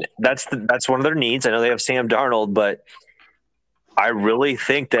 That's one of their needs. I know they have Sam Darnold, but I really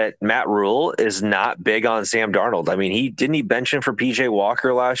think that Matt Rule is not big on Sam Darnold. He bench him for PJ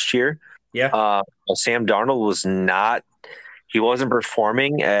Walker last year. Yeah. Sam Darnold he wasn't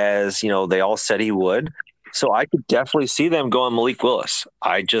performing as, they all said he would. So I could definitely see them going Malik Willis.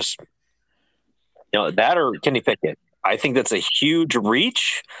 I just, that or Kenny Pickett. I think that's a huge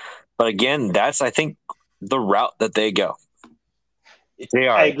reach. But again, that's, I think, the route that they go.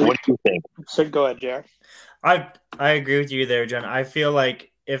 JR, what do you think? So go ahead, JR. I agree with you there, John. I feel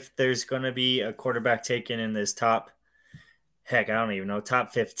like if there's going to be a quarterback taken in this top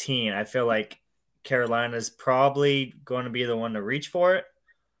 15, I feel like Carolina's probably going to be the one to reach for it.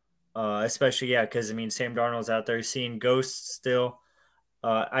 Especially, because, Sam Darnold's out there seeing ghosts still.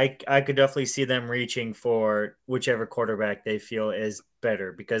 I could definitely see them reaching for whichever quarterback they feel is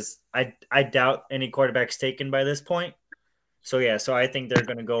better because I doubt any quarterback's taken by this point. So I think they're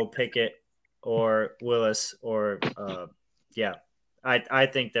going to go Pickett or Willis or I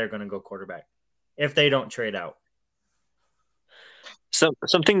think they're going to go quarterback if they don't trade out. So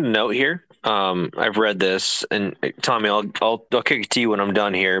something to note here. I've read this, and Tommy, I'll kick it to you when I'm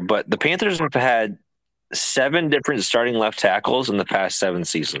done here. But the Panthers have had 7 different starting left tackles in the past 7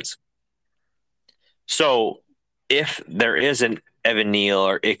 seasons. So if there isn't Evan Neal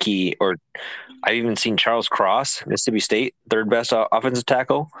or Icky, or I've even seen Charles Cross, Mississippi State, 3rd best offensive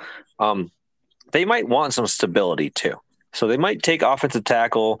tackle, they might want some stability too. So they might take offensive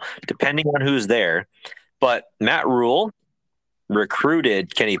tackle depending on who's there. But Matt Rule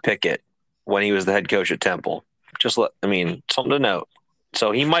recruited Kenny Pickett when he was the head coach at Temple. Something to note.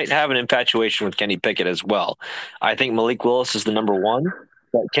 So he might have an infatuation with Kenny Pickett as well. I think Malik Willis is the number 1,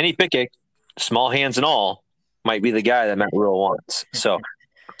 but Kenny Pickett, small hands and all, might be the guy that Matt Rule wants. So,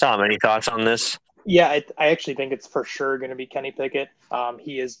 Tom, any thoughts on this? Yeah, I actually think it's for sure going to be Kenny Pickett.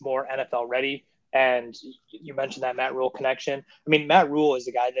 He is more NFL ready. And you mentioned that Matt Rule connection. I mean, Matt Rule is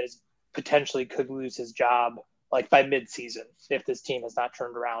a guy that is potentially could lose his job like by mid-season if this team has not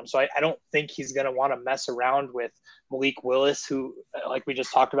turned around. So I don't think he's going to want to mess around with Malik Willis, who, like we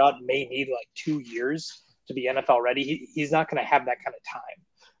just talked about, may need like 2 years to be NFL ready. He's not going to have that kind of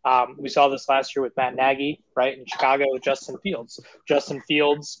time. We saw this last year with Matt Nagy, right, in Chicago with Justin Fields. Justin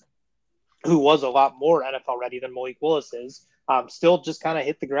Fields, who was a lot more NFL ready than Malik Willis is, still just kind of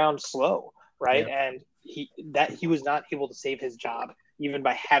hit the ground slow, right? Yeah. And he was not able to save his job even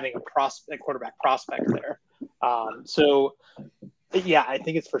by having a quarterback prospect there. So, yeah, I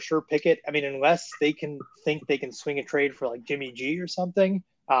think it's for sure Pickett. I mean, unless they can think they can swing a trade for like Jimmy G or something,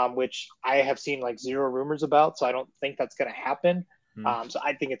 which I have seen like 0 rumors about, so I don't think that's going to happen. So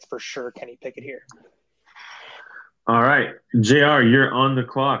I think it's for sure Kenny Pickett here. All right, JR, you're on the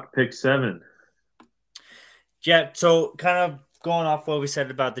clock. Pick 7. Yeah, so kind of going off what we said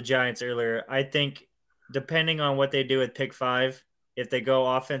about the Giants earlier, I think depending on what they do with pick 5, if they go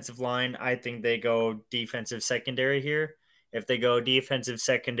offensive line, I think they go defensive secondary here. If they go defensive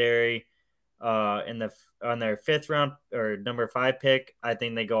secondary on their 5th round or number 5 pick, I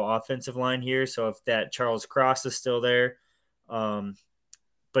think they go offensive line here. So if that Charles Cross is still there,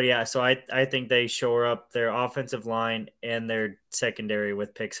 but yeah, so I think they shore up their offensive line and their secondary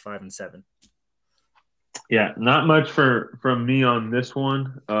with picks 5 and 7. Yeah, not much from me on this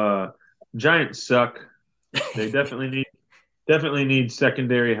one. Giants suck. They definitely need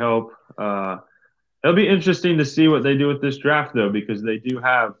secondary help. It'll be interesting to see what they do with this draft, though, because they do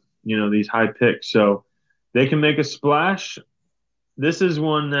have, these high picks. So they can make a splash. This is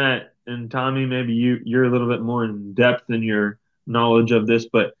one that, and Tommy, maybe you're a little bit more in depth in your knowledge of this,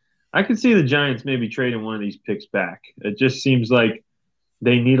 but I could see the Giants maybe trading one of these picks back. It just seems like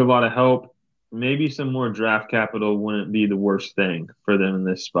they need a lot of help. Maybe some more draft capital wouldn't be the worst thing for them in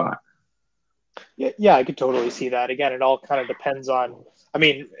this spot. Yeah, I could totally see that. Again, it all kind of depends on – I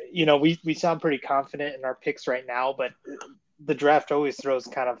mean, we sound pretty confident in our picks right now, but the draft always throws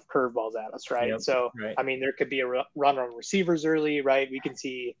kind of curveballs at us, right? Yep, so, right. I mean, there could be a run on receivers early, right? We can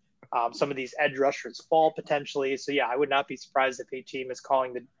see some of these edge rushers fall potentially. So, yeah, I would not be surprised if a team is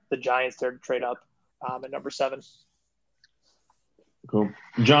calling the Giants there to trade up at number 7. Cool.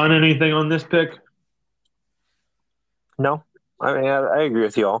 John, anything on this pick? No. I mean, I agree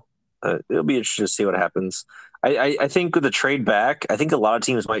with you all. It'll be interesting to see what happens. I think with the trade back, I think a lot of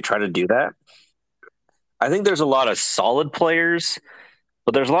teams might try to do that. I think there's a lot of solid players,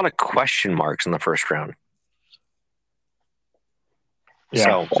 but there's a lot of question marks in the first round.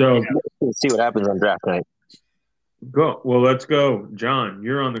 Yeah. So we'll see what happens on draft night. Go. Well, let's go. John,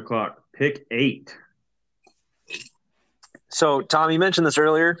 you're on the clock. Pick 8. So, Tom, you mentioned this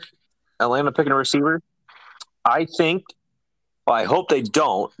earlier. Atlanta picking a receiver. I hope they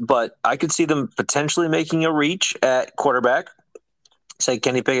don't, but I could see them potentially making a reach at quarterback. Say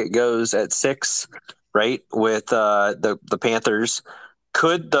Kenny Pickett goes at 6, right, with the Panthers.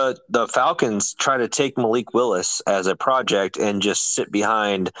 Could the Falcons try to take Malik Willis as a project and just sit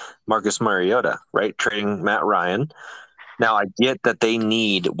behind Marcus Mariota, right, trading Matt Ryan? Now, I get that they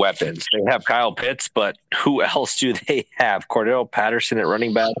need weapons. They have Kyle Pitts, but who else do they have? Cordell Patterson at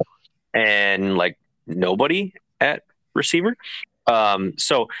running back and, nobody at receiver.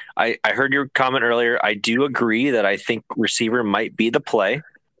 So I heard your comment earlier. I do agree that I think receiver might be the play.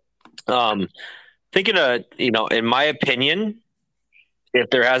 Thinking in my opinion, if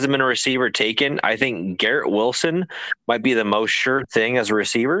there hasn't been a receiver taken, I think Garrett Wilson might be the most sure thing as a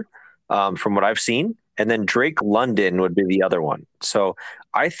receiver from what I've seen. And then Drake London would be the other one. So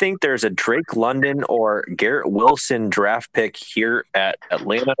I think there's a Drake London or Garrett Wilson draft pick here at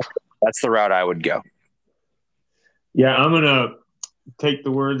Atlanta. That's the route I would go. Yeah, I'm going to take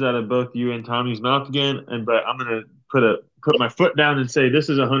the words out of both you and Tommy's mouth again, but I'm going to put my foot down and say this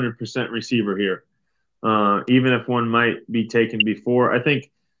is 100% receiver here, even if one might be taken before. I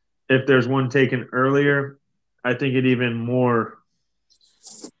think if there's one taken earlier, I think it even more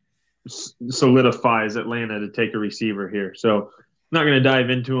solidifies Atlanta to take a receiver here. So I'm not going to dive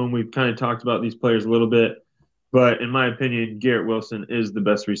into them. We've kind of talked about these players a little bit, but in my opinion, Garrett Wilson is the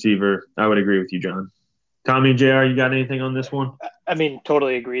best receiver. I would agree with you, John. Tommy, JR, you got anything on this one? I mean,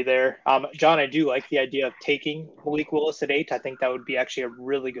 totally agree there. John, I do like the idea of taking Malik Willis at 8. I think that would be actually a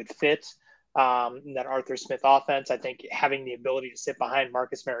really good fit in that Arthur Smith offense. I think having the ability to sit behind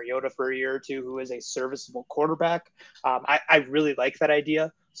Marcus Mariota for a year or two, who is a serviceable quarterback, I really like that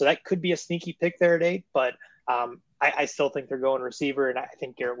idea. So that could be a sneaky pick there at 8, but I still think they're going receiver, and I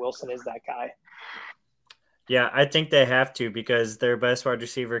think Garrett Wilson is that guy. Yeah, I think they have to because their best wide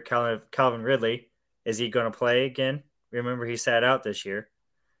receiver, Calvin Ridley, is he going to play again? Remember, he sat out this year.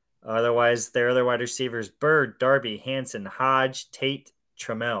 Otherwise, their other wide receivers, Bird, Darby, Hanson, Hodge, Tate,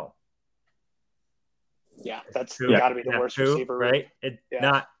 Trammell. Yeah, that's got to be the worst receiver. Right?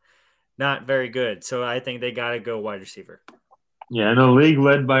 Not very good. So I think they got to go wide receiver. Yeah, in a league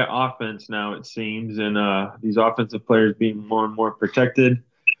led by offense now, it seems, and these offensive players being more and more protected,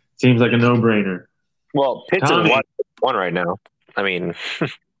 seems like a no-brainer. Well, Pitts is one right now. I mean,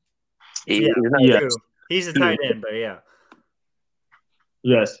 he's a tight end, but yeah.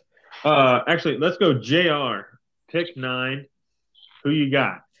 Yes. Actually, let's go JR. Pick 9. Who you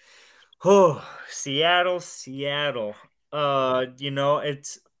got? Oh, Seattle. It's I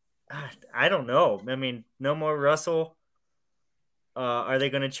don't know. I mean, no more Russell. Are they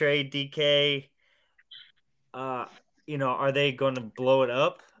going to trade DK? Are they going to blow it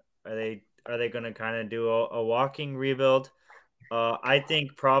up? Are they going to kind of do a walking rebuild? I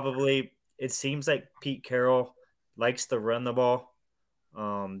think probably it seems like Pete Carroll likes to run the ball.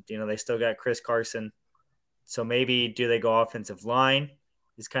 They still got Chris Carson. So maybe do they go offensive line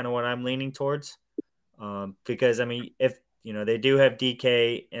is kind of what I'm leaning towards. Because, I mean, if, they do have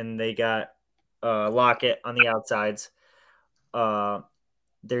DK and they got Lockett on the outsides,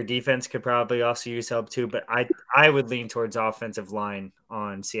 their defense could probably also use help too. But I would lean towards offensive line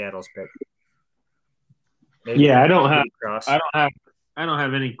on Seattle's pick. Maybe I don't have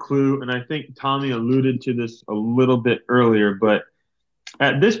any clue, and I think Tommy alluded to this a little bit earlier, but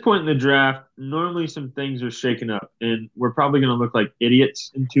at this point in the draft, normally some things are shaken up, and we're probably going to look like idiots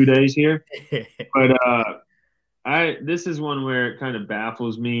in 2 days here. But this is one where it kind of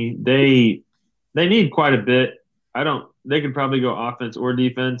baffles me. They need quite a bit. They could probably go offense or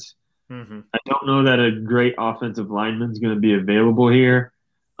defense. Mm-hmm. I don't know that a great offensive lineman is going to be available here.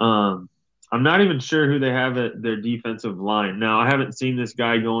 I'm not even sure who they have at their defensive line. Now, I haven't seen this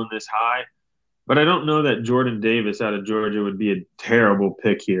guy going this high, but I don't know that Jordan Davis out of Georgia would be a terrible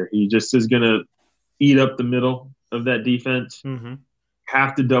pick here. He just is going to eat up the middle of that defense. Mm-hmm.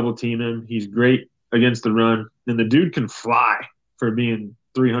 Have to double team him. He's great against the run, and the dude can fly for being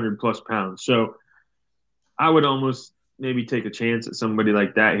 300-plus pounds. So I would almost maybe take a chance at somebody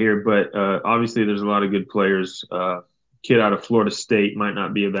like that here, but obviously there's a lot of good players. Kid out of Florida State might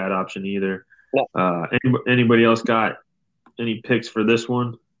not be a bad option either. Yeah. Anybody else got any picks for this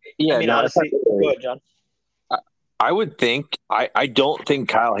one? Yeah, honestly, go ahead, John. I would think I don't think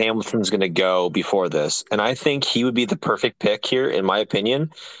Kyle Hamilton's going to go before this, and I think he would be the perfect pick here, in my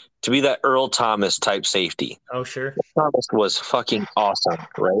opinion, to be that Earl Thomas type safety. Oh, sure. Earl Thomas was fucking awesome,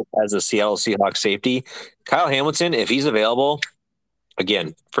 right? As a Seattle Seahawks safety, Kyle Hamilton, if he's available.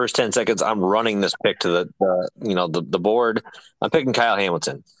 Again, first 10 seconds, I'm running this pick to the board. I'm picking Kyle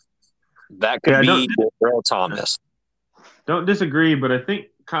Hamilton. That could be Earl Thomas. Don't disagree, but I think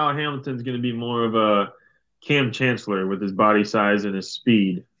Kyle Hamilton's going to be more of a Cam Chancellor with his body size and his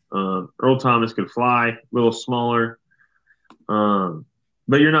speed. Earl Thomas could fly, a little smaller.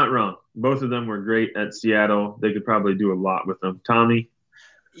 But you're not wrong. Both of them were great at Seattle. They could probably do a lot with them. Tommy?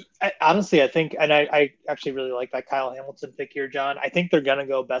 Honestly, I think, and I actually really like that Kyle Hamilton pick here, John. I think they're going to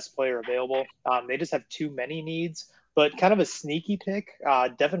go best player available. They just have too many needs, but kind of a sneaky pick,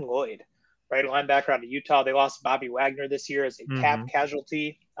 Devin Lloyd, right? Linebacker out of Utah. They lost Bobby Wagner this year as a cap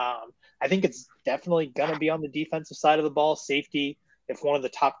casualty. I think it's definitely going to be on the defensive side of the ball, safety, if one of the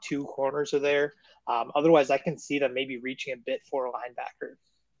top 2 corners are there. Otherwise, I can see them maybe reaching a bit for a linebacker.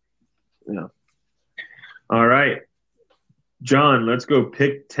 Yeah. All right. John, let's go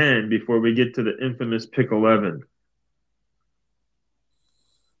pick 10 before we get to the infamous pick 11.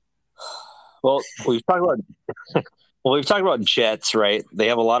 Well, we've talked about Jets, right? They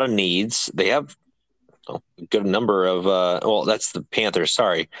have a lot of needs. They have a good number of that's the Panthers,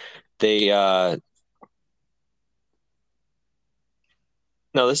 sorry. They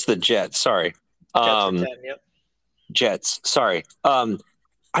no, this is the Jets, sorry. Jets are 10, yep. Jets. Sorry. I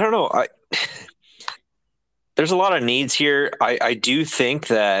don't know. There's a lot of needs here. I do think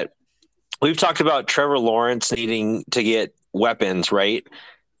that we've talked about Trevor Lawrence needing to get weapons, right?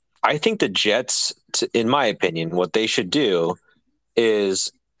 I think the Jets, in my opinion, what they should do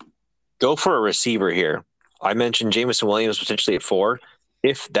is go for a receiver here. I mentioned Jameson Williams potentially at 4.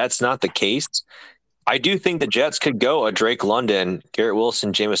 If that's not the case, I do think the Jets could go a Drake London, Garrett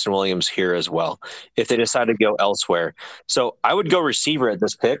Wilson, Jameson Williams here as well if they decide to go elsewhere. So I would go receiver at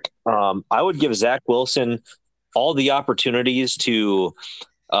this pick. I would give Zach Wilson all the opportunities to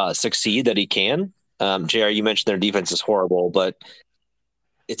succeed that he can. JR, you mentioned their defense is horrible, but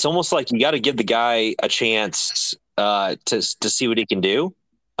it's almost like you got to give the guy a chance to see what he can do.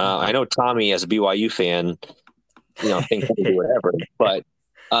 I know Tommy, as a BYU fan, thinks he can do whatever, but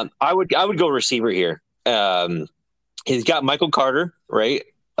I would go receiver here. He's got Michael Carter, right?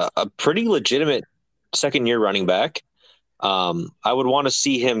 A pretty legitimate second-year running back. I would want to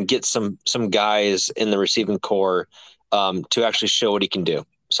see him get some guys in the receiving core to actually show what he can do.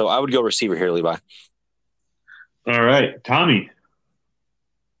 So I would go receiver here, Levi. All right, Tommy.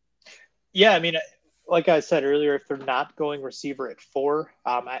 Yeah, I mean, like I said earlier, if they're not going receiver at 4,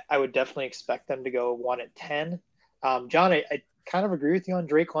 I would definitely expect them to go 1 at 10. John, I kind of agree with you on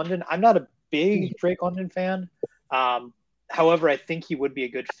Drake London. I'm not a big Drake London fan. However, I think he would be a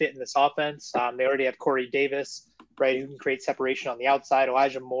good fit in this offense. They already have Corey Davis, right, who can create separation on the outside.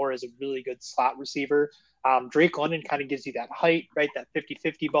 Elijah Moore is a really good slot receiver. Drake London kind of gives you that height, right, that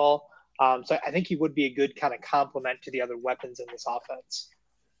 50-50 ball. So I think he would be a good kind of complement to the other weapons in this offense.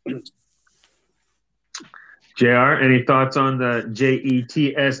 JR, any thoughts on the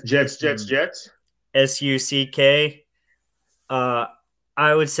Jets, Jets? SUCK.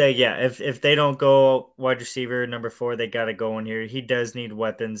 I would say, yeah, if they don't go wide receiver number 4, they got to go in here. He does need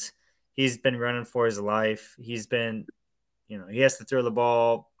weapons. He's been running for his life. He's been, he has to throw the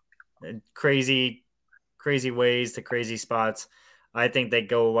ball in crazy ways to crazy spots. I think they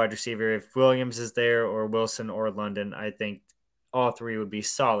go wide receiver. If Williams is there or Wilson or London, I think all 3 would be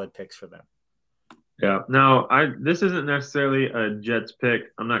solid picks for them. Yeah. Now, this isn't necessarily a Jets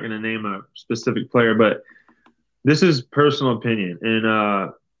pick. I'm not going to name a specific player, but this is personal opinion. And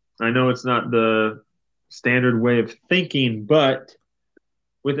I know it's not the standard way of thinking, but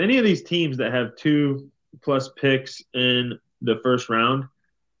with any of these teams that have 2+ picks in the first round,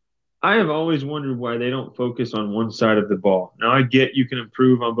 I have always wondered why they don't focus on one side of the ball. Now, I get you can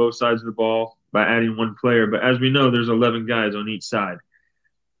improve on both sides of the ball by adding one player, but as we know, there's 11 guys on each side.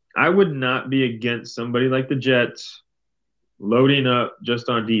 I would not be against somebody like the Jets loading up just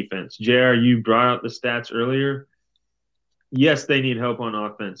on defense. JR, you brought out the stats earlier. Yes, they need help on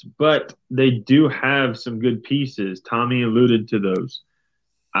offense, but they do have some good pieces. Tommy alluded to those.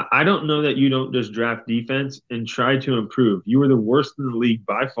 I don't know that you don't just draft defense and try to improve. You are the worst in the league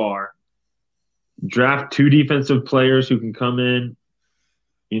by far. Draft 2 defensive players who can come in,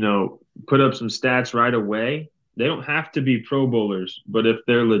 put up some stats right away. They don't have to be Pro Bowlers, but if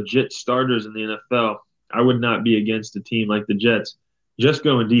they're legit starters in the NFL, I would not be against a team like the Jets just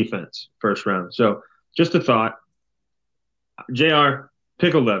going defense first round. So just a thought. JR,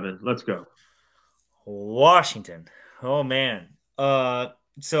 pick 11. Let's go. Washington. Oh, man.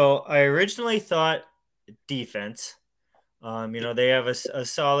 So I originally thought defense. They have a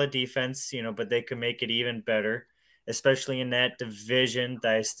solid defense, but they could make it even better, especially in that division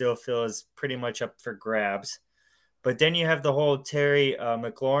that I still feel is pretty much up for grabs. But then you have the whole Terry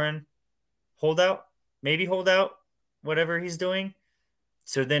McLaurin holdout, whatever he's doing.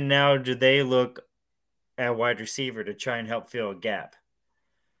 So then now do they look at wide receiver to try and help fill a gap?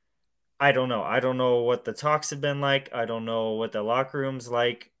 I don't know. I don't know what the talks have been like. I don't know what the locker room's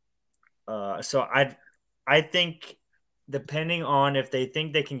like. So I think depending on if they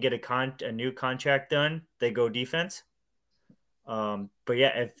think they can get a new contract done, they go defense. But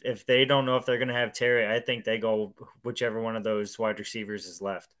yeah, if they don't know if they're going to have Terry, I think they go whichever one of those wide receivers is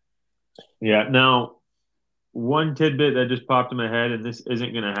left. Yeah. Now, one tidbit that just popped in my head, and this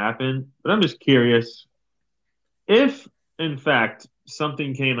isn't going to happen, but I'm just curious if, in fact,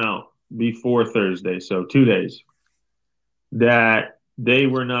 something came out before Thursday, so 2 days, that they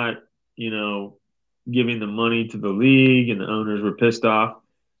were not, giving the money to the league and the owners were pissed off.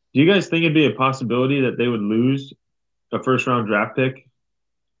 Do you guys think it'd be a possibility that they would lose a first-round draft pick?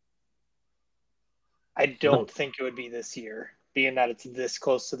 I don't think it would be this year, being that it's this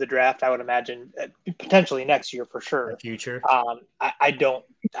close to the draft. I would imagine potentially next year for sure. The future.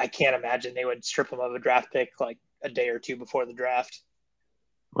 I can't imagine they would strip them of a draft pick like a day or 2 before the draft.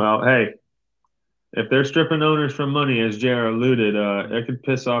 Well, hey, if they're stripping owners from money, as JR alluded, it could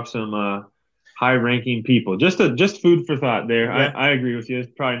piss off some high-ranking people. Just food for thought there. Yeah. I agree with you.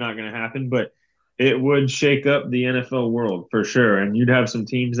 It's probably not going to happen, but it would shake up the NFL world for sure, and you'd have some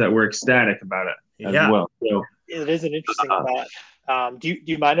teams that were ecstatic about it as well. So it is an interesting thought. Do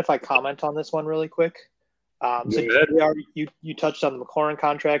you mind if I comment on this one really quick? So you touched on the McLaurin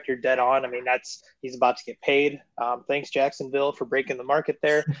contract. You're dead on. I mean, he's about to get paid. Thanks Jacksonville for breaking the market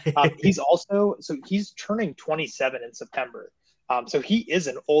there. He's turning 27 in September. So he is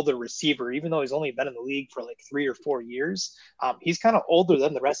an older receiver, even though he's only been in the league for like 3 or 4 years. He's kind of older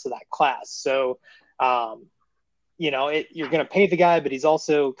than the rest of that class. So, you're going to pay the guy, but he's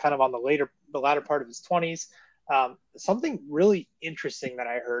also kind of on the latter part of his 20s. Something really interesting that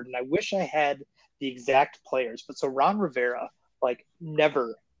I heard, and I wish I had the exact players, but so Ron Rivera like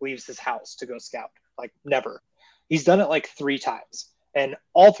never leaves his house to go scout, like never. He's done it like 3 times, and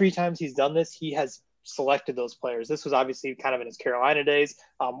all 3 times he's done this, he has selected those players. This was obviously kind of in his Carolina days.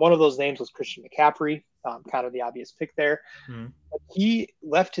 One of those names was Christian McCaffrey, kind of the obvious pick there. But he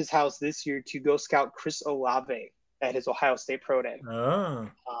left his house this year to go scout Chris Olave at his Ohio State Pro Day.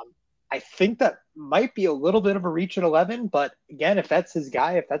 I think that might be a little bit of a reach at 11, but again, if that's his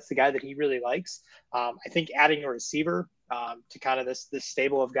guy, if that's the guy that he really likes, I think adding a receiver to kind of this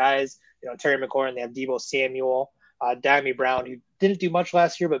stable of guys, Terry McLaurin, they have Deebo Samuel, Diami Brown, who didn't do much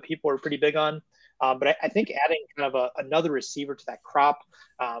last year, but people were pretty big on. But I think adding kind of another receiver to that crop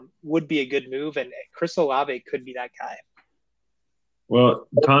would be a good move, and Chris Olave could be that guy. Well,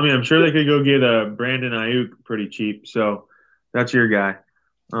 Tommy, I'm sure they could go get a Brandon Ayuk pretty cheap, so that's your guy.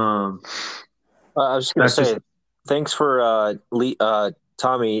 I was just going to say, thanks for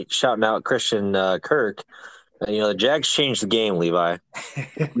Tommy shouting out Christian Kirk. The Jags changed the game, Levi.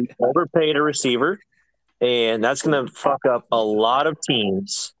 We overpaid a receiver, and that's going to fuck up a lot of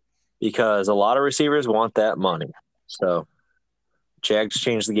teams because a lot of receivers want that money. So, Jags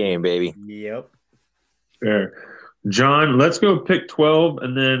changed the game, baby. Yep. Fair. John, let's go pick 12,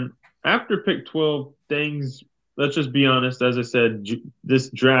 and then after pick 12, let's just be honest. As I said, this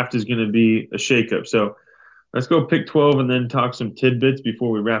draft is going to be a shakeup. So let's go pick 12 and then talk some tidbits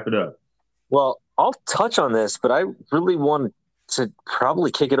before we wrap it up. Well, I'll touch on this, but I really want to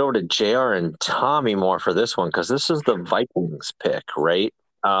probably kick it over to JR and Tommy more for this one because this is the Vikings pick, right?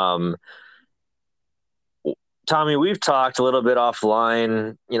 Tommy, we've talked a little bit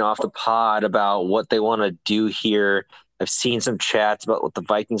offline, off the pod about what they want to do here. I've seen some chats about what the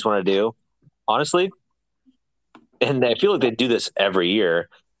Vikings want to do. Honestly, and I feel like they do this every year,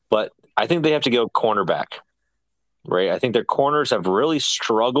 but I think they have to go cornerback, right? I think their corners have really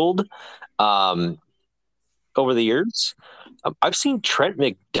struggled over the years. I've seen Trent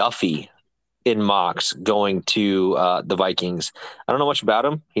McDuffie in mocks going to the Vikings. I don't know much about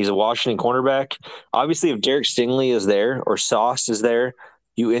him. He's a Washington cornerback. Obviously, if Derek Stingley is there or Sauce is there,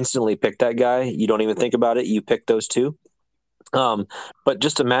 you instantly pick that guy. You don't even think about it. You pick those two. But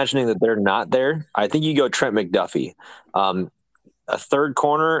just imagining that they're not there, I think you go Trent McDuffie. A third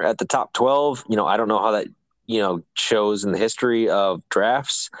corner at the top 12, I don't know how that, shows in the history of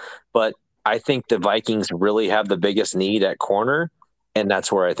drafts, but I think the Vikings really have the biggest need at corner, and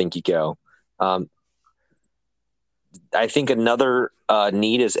that's where I think you go. I think another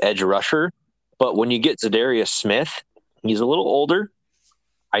need is edge rusher, but when you get Zadarius Smith, he's a little older.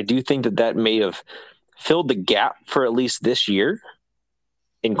 I do think that may have filled the gap for at least this year.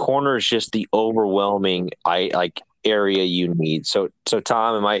 In corner is just the overwhelming area you need. So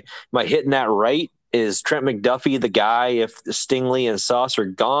Tom, am I hitting that right? Is Trent McDuffie the guy if Stingley and Sauce are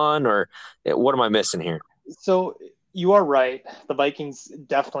gone, or what am I missing here? So you are right. The Vikings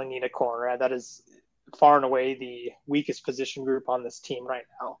definitely need a corner. That is far and away the weakest position group on this team right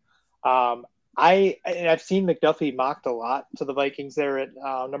now. I've seen McDuffie mocked a lot to the Vikings there at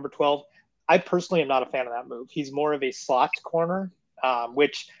number 12. I personally am not a fan of that move. He's more of a slot corner,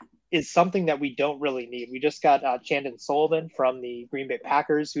 which is something that we don't really need. We just got Chandon Sullivan from the Green Bay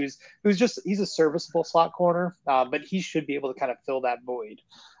Packers, he's a serviceable slot corner, but he should be able to kind of fill that void.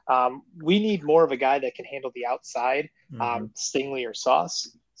 We need more of a guy that can handle the outside, Stingley or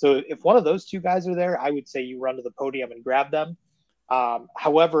Sauce. So if one of those two guys are there, I would say you run to the podium and grab them.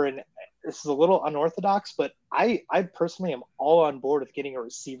 However, and this is a little unorthodox, but I personally am all on board with getting a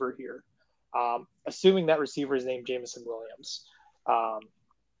receiver here. Assuming that receiver is named Jameson Williams.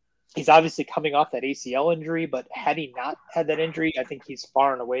 He's obviously coming off that ACL injury, but had he not had that injury, I think he's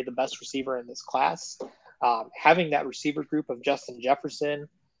far and away the best receiver in this class. Having that receiver group of Justin Jefferson,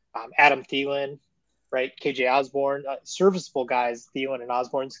 Adam Thielen, right, KJ Osborne, serviceable guys, Thielen and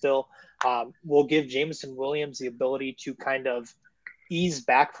Osborne still, will give Jameson Williams the ability to kind of ease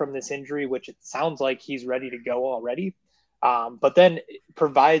back from this injury, which it sounds like he's ready to go already. but then it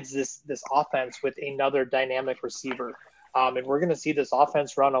provides this offense with another dynamic receiver. And we're going to see this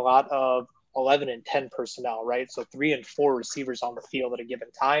offense run a lot of 11 and 10 personnel, right? So 3 and 4 receivers on the field at a given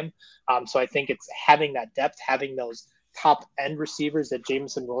time. So I think it's having that depth, having those top end receivers that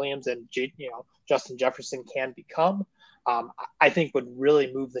Jameson Williams and Justin Jefferson can become. I think would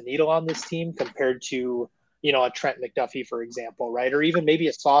really move the needle on this team compared to a Trent McDuffie, for example, right? Or even maybe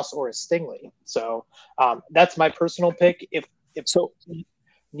a Sauce or a Stingley. So that's my personal pick. If so,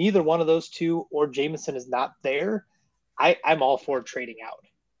 neither one of those two or Jameson is not there, I'm all for trading out.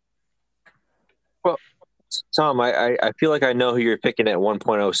 Well, Tom, I feel like I know who you're picking at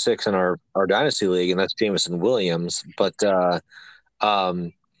 1.06 in our Dynasty League, and that's Jameson Williams. But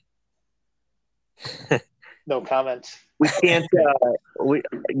no comment. We can't.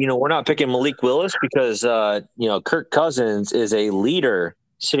 We're not picking Malik Willis because Kirk Cousins is a leader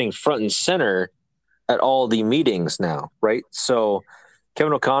sitting front and center at all the meetings now, right? So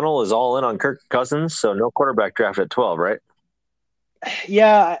Kevin O'Connell is all in on Kirk Cousins, so no quarterback draft at 12, right?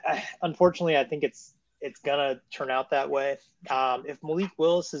 Yeah, unfortunately, I think it's gonna turn out that way. If Malik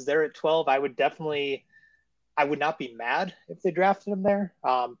Willis is there at 12, I would not be mad if they drafted him there.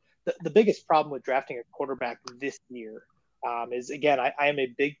 The biggest problem with drafting a quarterback this year is, again, I am a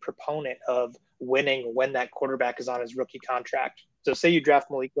big proponent of winning when that quarterback is on his rookie contract. So say you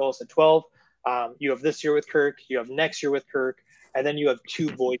draft Malik Willis at 12, you have this year with Kirk, you have next year with Kirk, and then you have 2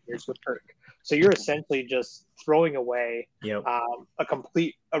 void years with Kirk. So you're essentially just throwing away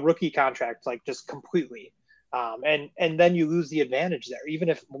a rookie contract, like just completely. And then you lose the advantage there. Even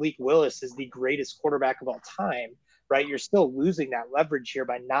if Malik Willis is the greatest quarterback of all time, right, you're still losing that leverage here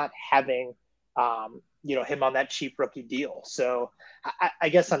by not having him on that cheap rookie deal. So I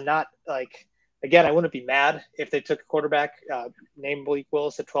guess I'm not again, I wouldn't be mad if they took a quarterback named Malik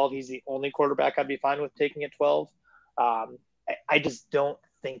Willis at 12. He's the only quarterback I'd be fine with taking at 12. I just don't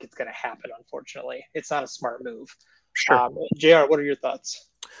think it's going to happen, unfortunately. It's not a smart move. Sure. JR, what are your thoughts?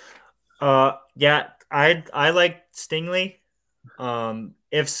 Yeah, I like Stingley.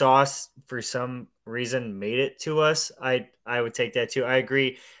 If Sauce for some reason made it to us, I would take that too. I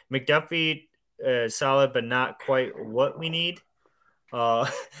agree. McDuffie, solid, but not quite what we need.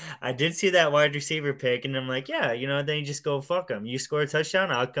 I did see that wide receiver pick, and I'm like, yeah, then you just go fuck him. You score a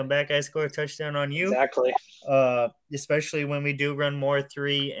touchdown, I'll come back. I score a touchdown on you. Exactly. Especially when we do run more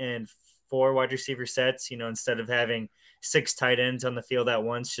 3 and 4 wide receiver sets, instead of having 6 tight ends on the field at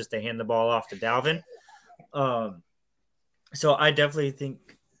once just to hand the ball off to Dalvin. So I definitely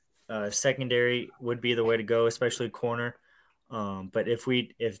think secondary would be the way to go, especially corner. But if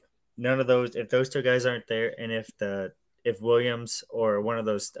those 2 guys aren't there, and if Williams or one of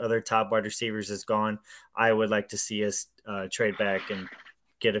those other top wide receivers is gone, I would like to see us trade back and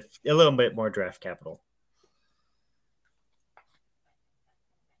get a little bit more draft capital.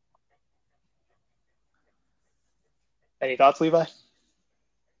 Any thoughts, Levi?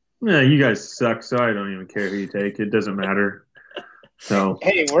 Yeah, you guys suck, so I don't even care who you take. It doesn't matter. So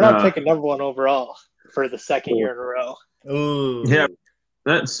hey, we're not picking number 1 overall for the second year in a row. Ooh. Yeah,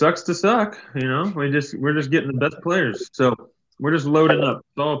 that sucks to suck. We're just getting the best players. So we're just loading up.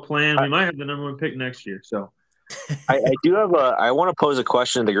 It's all planned. We might have the number 1 pick next year. So I do have I want to pose a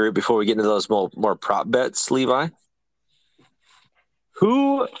question to the group before we get into those more prop bets, Levi.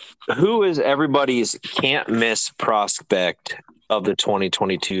 Who is everybody's can't miss prospect of the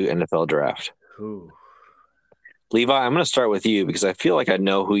 2022 NFL draft? Who? Levi, I'm going to start with you because I feel like I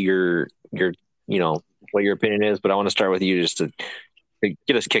know who your what your opinion is, but I want to start with you just to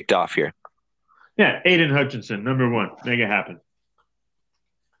get us kicked off here. Yeah, Aiden Hutchinson, number 1. Make it happen.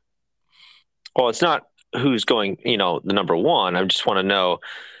 Well, it's not who's going, the number 1. I just want to know,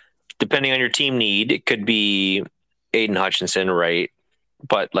 depending on your team need, it could be Aiden Hutchinson, right?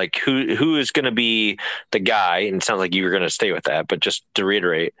 But who is going to be the guy? And it sounds like you were going to stay with that, but just to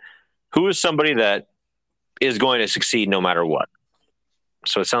reiterate, who is somebody that is going to succeed no matter what?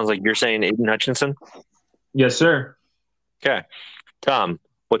 So it sounds like you're saying Aiden Hutchinson? Yes, sir. Okay. Tom,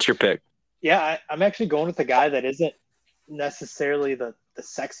 what's your pick? Yeah, I'm actually going with a guy that isn't necessarily the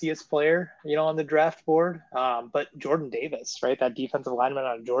sexiest player, on the draft board, but Jordan Davis, right? That defensive lineman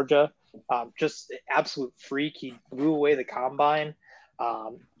out of Georgia, just absolute freak. He blew away the combine.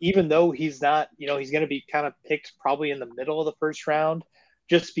 Even though he's not, he's going to be kind of picked probably in the middle of the first round,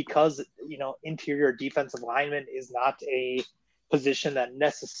 just because, interior defensive lineman is not a position that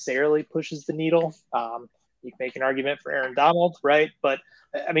necessarily pushes the needle. You can make an argument for Aaron Donald, right? But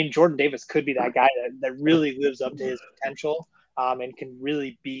I mean, Jordan Davis could be that guy that really lives up to his potential and can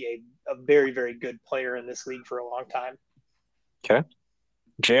really be a very, very good player in this league for a long time. Okay.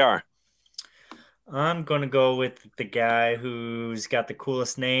 JR. I'm going to go with the guy who's got the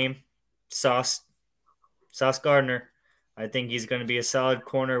coolest name, Sauce Gardner. I think he's going to be a solid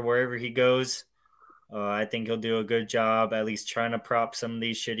corner wherever he goes. I think he'll do a good job, at least trying to prop some of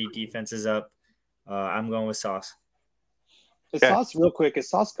these shitty defenses up. I'm going with Sauce. Is Sauce real quick? Is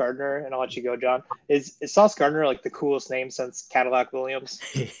Sauce Gardner, and I'll let you go, John. Is Sauce Gardner like the coolest name since Cadillac Williams?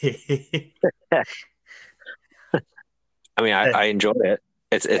 I mean, I enjoy it.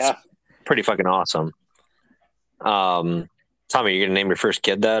 It's pretty fucking awesome. Tommy, you're gonna name your first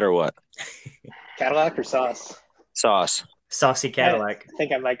kid that or what? Cadillac or Sauce? Sauce. Saucy Cadillac. I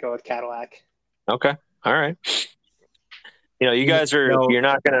think I might go with Cadillac. Okay. All right. You guys are. No, you're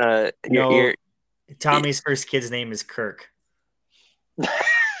not gonna. You're, Tommy's first kid's name is Kirk.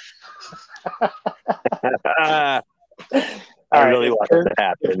 I really want that to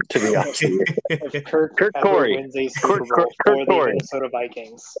happen, to be honest with you. If Kirk Corey wins a Super Bowl for the Minnesota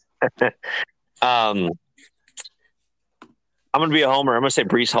Vikings. I'm going to be a homer. I'm going to say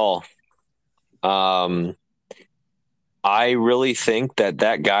Breece Hall. I really think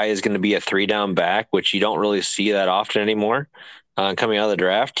that guy is going to be a 3-down back, which you don't really see that often anymore. Coming out of the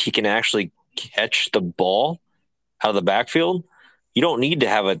draft, he can actually catch the ball out of the backfield. You don't need to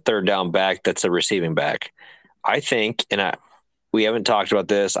have a 3rd-down back that's a receiving back. I think, and we haven't talked about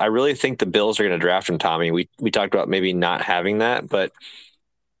this, I really think the Bills are going to draft him, Tommy. We talked about maybe not having that, but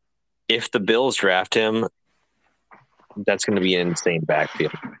if the Bills draft him, that's going to be an insane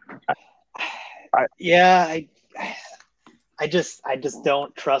backfield. I just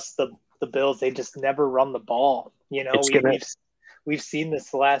don't trust the Bills. They just never run the ball. We've seen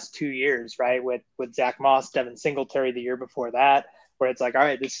this the last 2 years, right? With Zach Moss, Devin Singletary the year before that, where it's like, all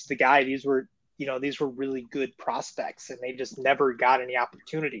right, this is the guy. These were really good prospects, and they just never got any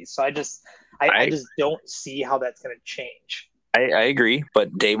opportunities. So I just don't see how that's going to change. I agree,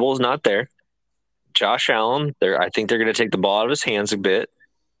 but Dable's not there. Josh Allen, I think they're going to take the ball out of his hands a bit,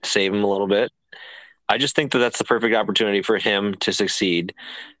 save him a little bit. I just think that that's the perfect opportunity for him to succeed.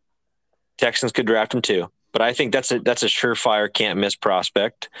 Texans could draft him too, but I think that's a surefire can't miss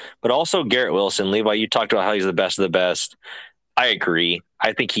prospect. But also Garrett Wilson, Levi, you talked about how he's the best of the best. I agree.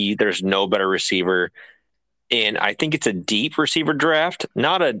 I think there's no better receiver, and I think it's a deep receiver draft,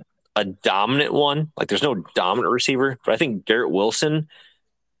 not a dominant one. Like there's no dominant receiver, but I think Garrett Wilson,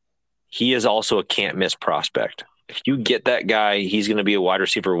 he is also a can't miss prospect. If you get that guy, he's going to be a wide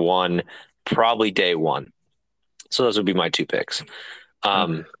receiver 1, probably day 1. So those would be my 2 picks.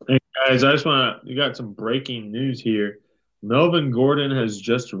 Hey guys, you got some breaking news here. Melvin Gordon has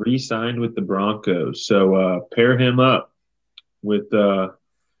just re-signed with the Broncos. So pair him up with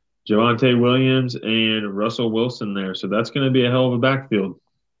Javonte Williams and Russell Wilson there. So that's going to be a hell of a backfield.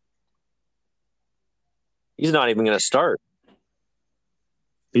 He's not even going to start.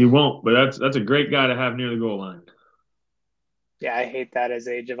 He won't, but that's a great guy to have near the goal line. Yeah, I hate that as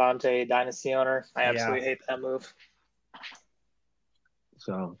a Javonte dynasty owner. I absolutely hate that move.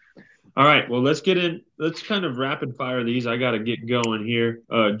 So, all right, well, let's kind of rapid fire these. I got to get going here.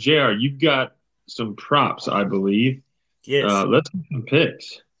 JR, you've got some props, I believe. Yes. Let's get some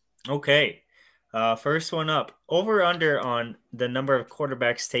picks. Okay. First one up. Over under on the number of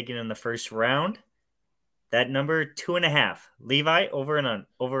quarterbacks taken in the first round. That number 2.5. Levi, over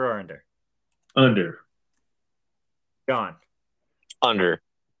or under? Under. John. Under.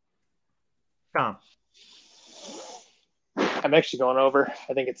 Tom. I'm actually going over.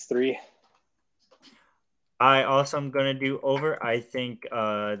 I think it's 3. I also am going to do over. I think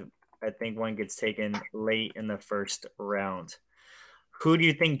one gets taken late in the first round. Who do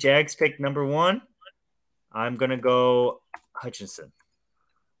you think Jags pick number 1? I'm going to go Hutchinson.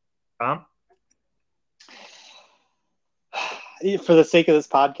 Tom? For the sake of this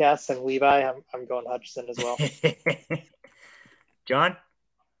podcast and Levi, I'm going Hutchinson as well. John?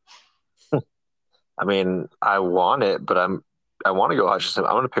 I mean, I want it, but I want to go Hutchinson.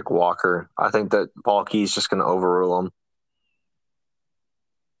 I'm going to pick Walker. I think that Balky's just going to overrule him.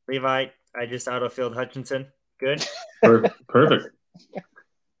 Levi, I just autofilled Hutchinson. Good? Perfect.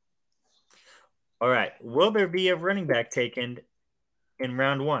 All right. Will there be a running back taken in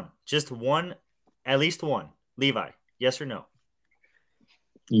round 1? Just one, at least one. Levi, yes or no?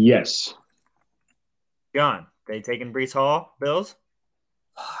 Yes. John, they taking Breece Hall, Bills?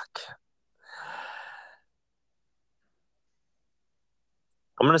 Fuck.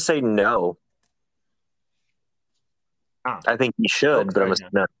 I'm going to say no. I think he should, but I'm going to say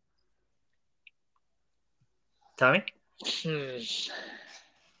no. Tommy?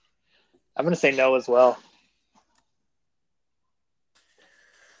 I'm going to say no as well.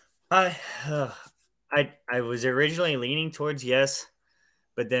 I was originally leaning towards yes,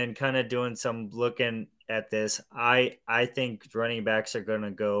 But then kind of doing some looking at this, I think running backs are going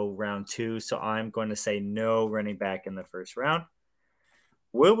to go round 2. So I'm going to say no running back in the first round.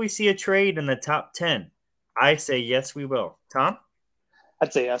 Will we see a trade in the top 10? I say yes, we will. Tom?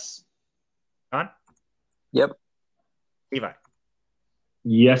 I'd say yes. John? Yep. Levi?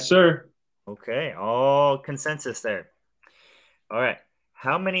 Yes, sir. Okay, all consensus there. All right.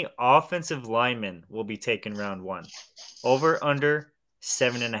 How many offensive linemen will be taken round 1? Over, under,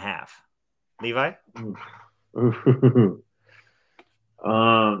 7.5. Levi?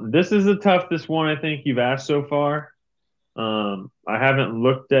 This is the toughest one I think you've asked so far. I haven't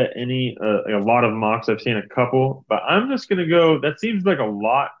looked at a lot of mocks. I've seen a couple, but I'm just going to go. That seems like a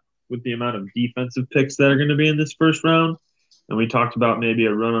lot with the amount of defensive picks that are going to be in this first round. And we talked about maybe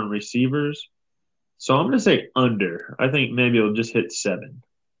a run on receivers. So I'm going to say under. I think maybe it'll just hit 7.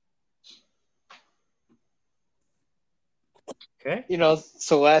 Okay.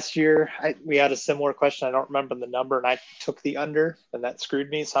 So last year we had a similar question. I don't remember the number, and I took the under, and that screwed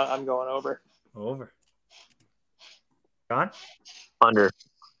me. So I'm going over. Over. John? Under.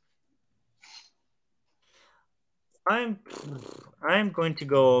 I'm going to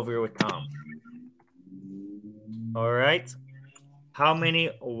go over with Tom. All right. How many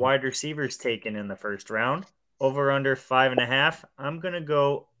wide receivers taken in the first round? Over, under 5.5. I'm going to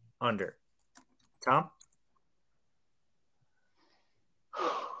go under. Tom?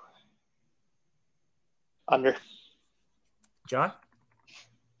 Under. John?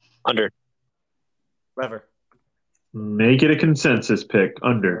 Under. Lever. Make it a consensus pick.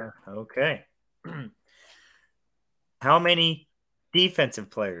 Under. Okay. How many defensive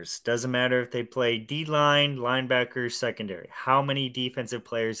players? Doesn't matter if they play D-line, linebackers, secondary. How many defensive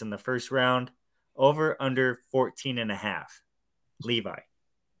players in the first round? Over, under 14.5. Levi.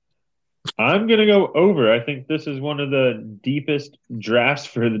 I'm going to go over. I think this is one of the deepest drafts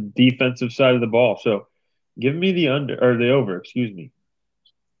for the defensive side of the ball. So give me the under or the over, excuse me.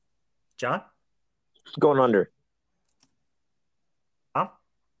 John? Going under. Tom?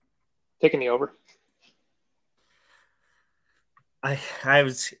 Taking the over. I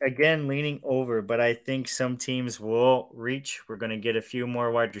was, again, leaning over, but I think some teams will reach. We're going to get a few more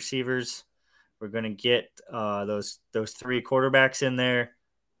wide receivers. We're going to get those 3 quarterbacks in there.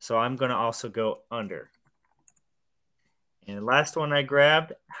 So I'm going to also go under. And the last one I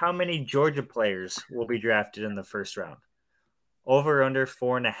grabbed, how many Georgia players will be drafted in the first round? Over, under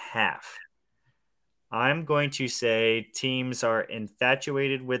 4.5. I'm going to say teams are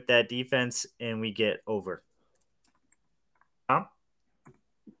infatuated with that defense, and we get over. Tom?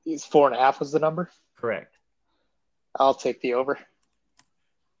 4.5 was the number? Correct. I'll take the over.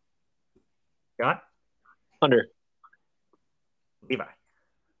 Scott? Under. Levi?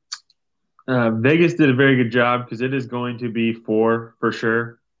 Vegas did a very good job because it is going to be 4 for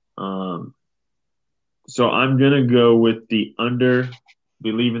sure. So I'm going to go with the under,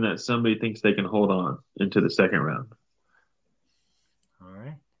 believing that somebody thinks they can hold on into the second round. All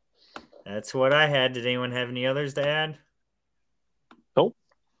right. That's what I had. Did anyone have any others to add? Nope.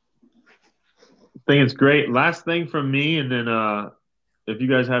 I think it's great. Last thing from me, and then if you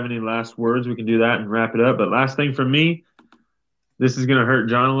guys have any last words, we can do that and wrap it up. But last thing from me, this is going to hurt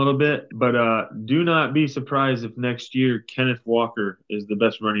John a little bit, but do not be surprised if next year Kenneth Walker is the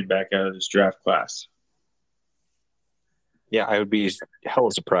best running back out of this draft class. Yeah, I would be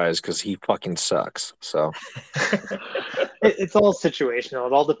hella surprised because he fucking sucks. So It's all situational.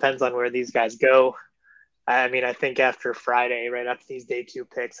 It all depends on where these guys go. I mean, I think after Friday, right after these day 2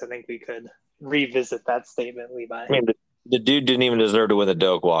 picks, I think we could revisit that statement, Levi. I mean, the dude didn't even deserve to win the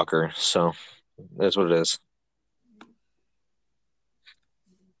Doak Walker. So that's what it is.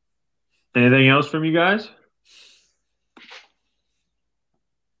 Anything else from you guys?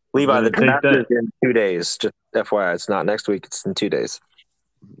 Levi, the Take draft that. is in 2 days. Just FYI, it's not next week. It's in 2 days.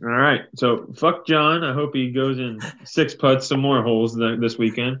 All right. So fuck John. I hope he goes in 6 putts, some more holes this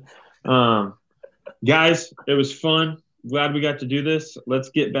weekend. Guys, it was fun. Glad we got to do this. Let's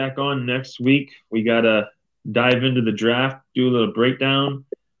get back on next week. We got to dive into the draft, do a little breakdown.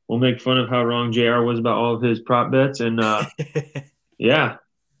 We'll make fun of how wrong JR was about all of his prop bets. And yeah,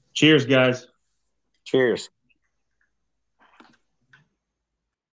 cheers, guys. Cheers.